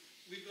 because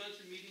we've gone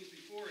through meetings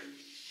before, and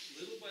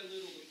little by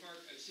little the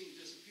park I've seen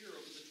disappear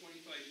over the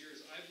 25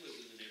 years I've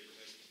lived in the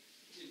neighborhood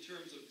in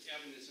terms of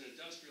having it as an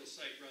industrial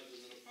site rather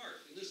than a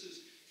park. And this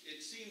is,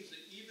 it seems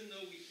that even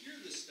though we hear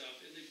this stuff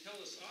and they tell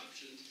us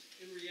options,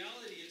 in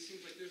reality it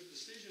seems like there's a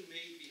decision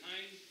made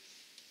behind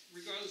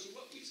regardless of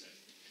what we say.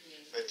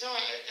 But no,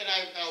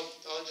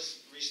 I'll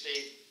just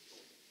restate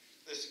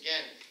this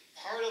again.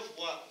 Part of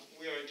what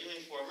we are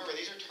doing remember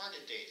these are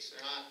target dates,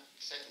 they're not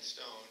set in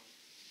stone,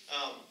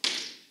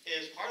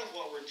 is part of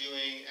what we're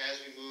doing as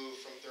we move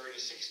from 30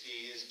 to 60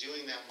 is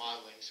doing that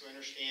modeling, so we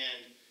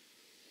understand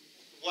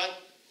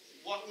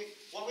what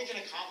we can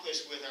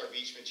accomplish with our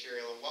beach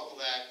material, and what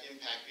will that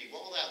impact be,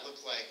 what will that look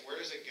like, where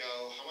does it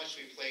go, how much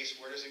do we place,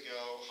 where does it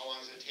go, how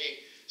long does it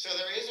take. So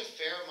there is a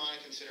fair amount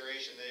of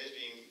consideration that is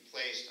being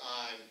placed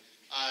on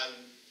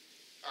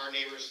our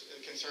neighbors,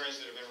 concerns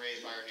that have been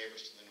raised by our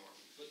neighbors to the north.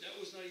 But that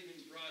was not even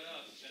brought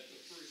up at the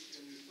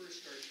first, when we first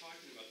started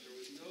talking about it.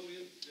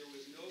 There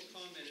was no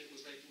comment. It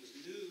was like it was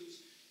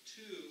news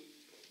to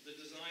the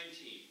design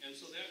team. And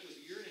so that was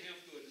a year and a half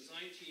ago, a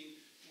design team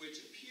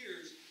which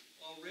appears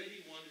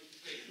already wanted to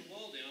take the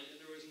wall down, and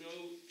there was no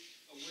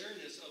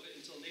awareness of it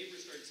until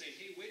neighbors started saying,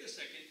 hey, wait a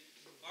second,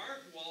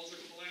 our walls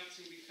are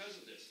collapsing because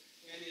of this.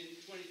 And in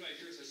 25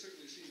 years, I've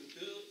certainly seen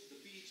the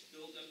beach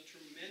build up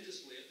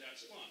tremendously at that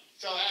spot.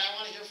 So I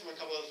want to hear from a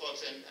couple of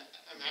folks, and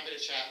I'm happy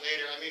to chat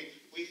later. I mean,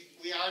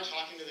 we are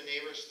talking to the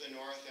neighbors to the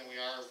north, and we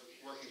are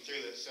working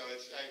through this. So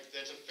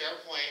that's a fair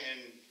point,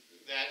 and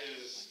that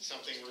is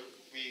something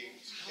we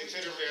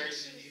consider very.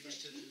 Neighbors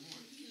to the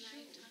north. Can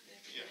I talk?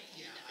 Yeah.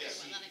 Yeah.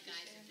 Yes. A lot of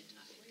guys have been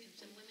talking. Can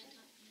some women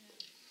talk?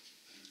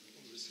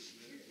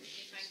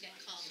 If I get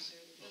called.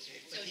 Okay,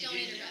 So but don't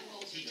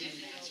interrupt. He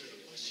didn't answer the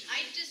question.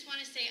 I just want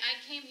to say, I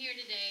came here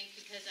today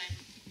because I'm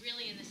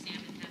really in the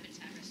salmon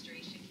habitat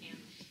restoration camp.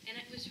 And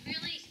it was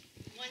really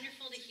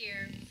wonderful to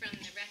hear from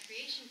the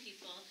recreation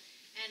people.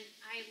 And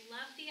I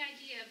love the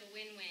idea of a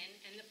win-win.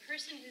 And the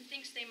person who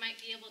thinks they might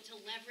be able to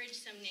leverage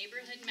some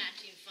neighborhood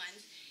matching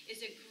funds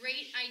is a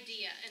great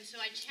idea. And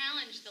so I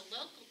challenge the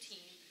local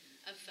team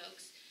of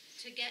folks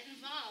to get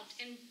involved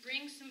and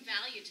bring some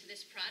value to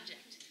this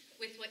project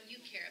with what you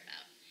care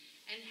about.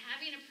 And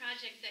having a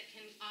project that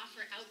can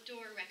offer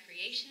outdoor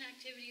recreation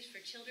activities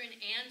for children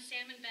and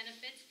salmon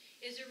benefits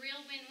is a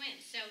real win-win.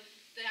 So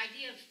the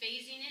idea of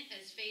phasing it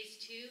as phase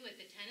 2 at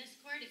the tennis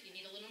court, if you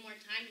need a little more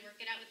time to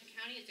work it out with the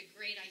county, is a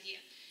great idea.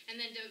 And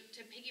then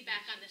to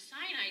piggyback on the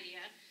sign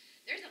idea,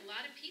 there's a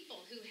lot of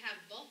people who have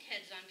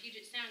bulkheads on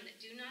Puget Sound that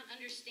do not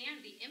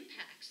understand the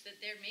impacts that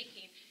they're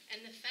making,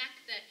 and the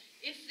fact that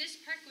if this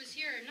park was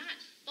here or not,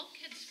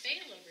 bulkheads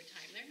fail over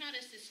time. They're not a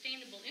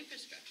sustainable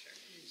infrastructure.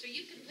 So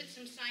you can put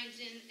some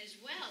signs in as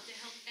well to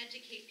help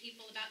educate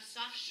people about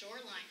soft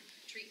shoreline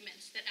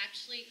treatments that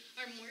actually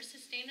are more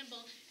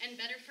sustainable and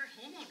better for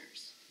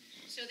homeowners.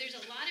 So there's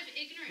a lot of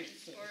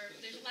ignorance, or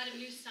there's a lot of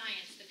new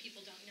science that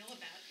people don't know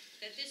about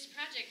that this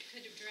project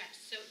could address.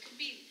 So it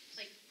could be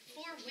like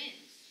 4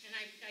 wins. And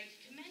I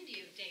commend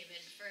you,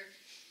 David, for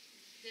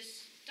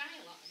this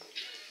dialogue.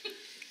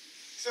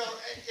 So,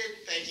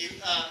 thank you.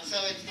 So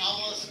it's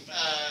almost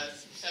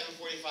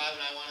 7:45,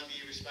 and I want to be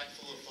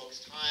respectful of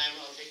folks' time.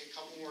 I'll take a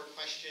couple more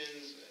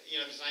questions.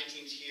 You know, design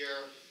team's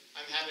here.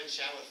 I'm happy to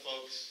chat with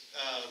folks.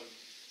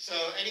 So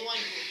anyone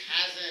who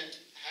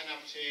hasn't had an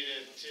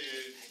opportunity to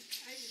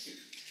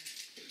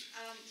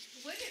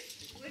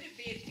would it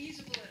be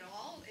feasible at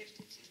all if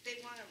they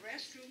want a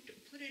restroom to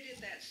put it in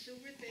that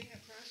sewer thing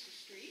across the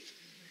street?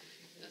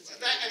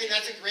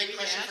 That's a great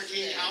question for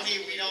King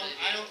County.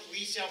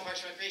 We Seattle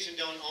Parks and Recreation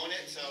don't own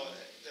it, so.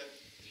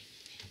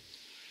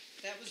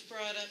 That was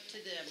brought up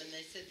to them, and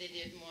they said they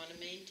didn't want to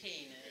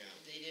maintain it.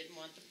 Yeah. They didn't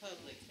want the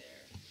public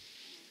there.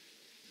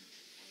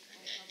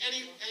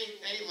 Any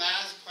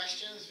last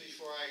questions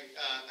before I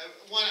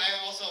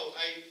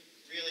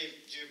really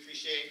do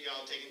appreciate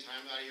y'all taking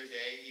time out of your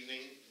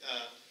evening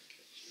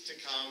to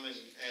come and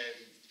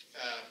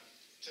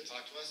to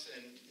talk to us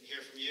and hear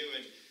from you,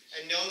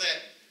 and know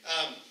that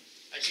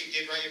actually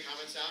you did write your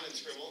comments down and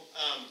scribble,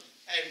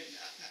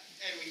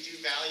 and we do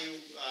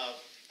value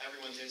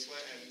everyone's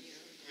input, and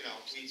you know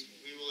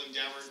we will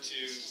endeavor to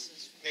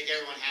make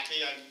everyone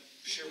happy. I'm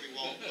sure we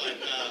won't, but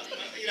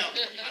you know,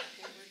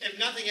 if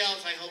nothing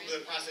else, I hope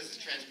the process is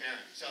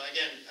transparent. So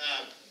again,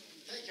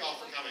 thank you all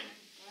for coming.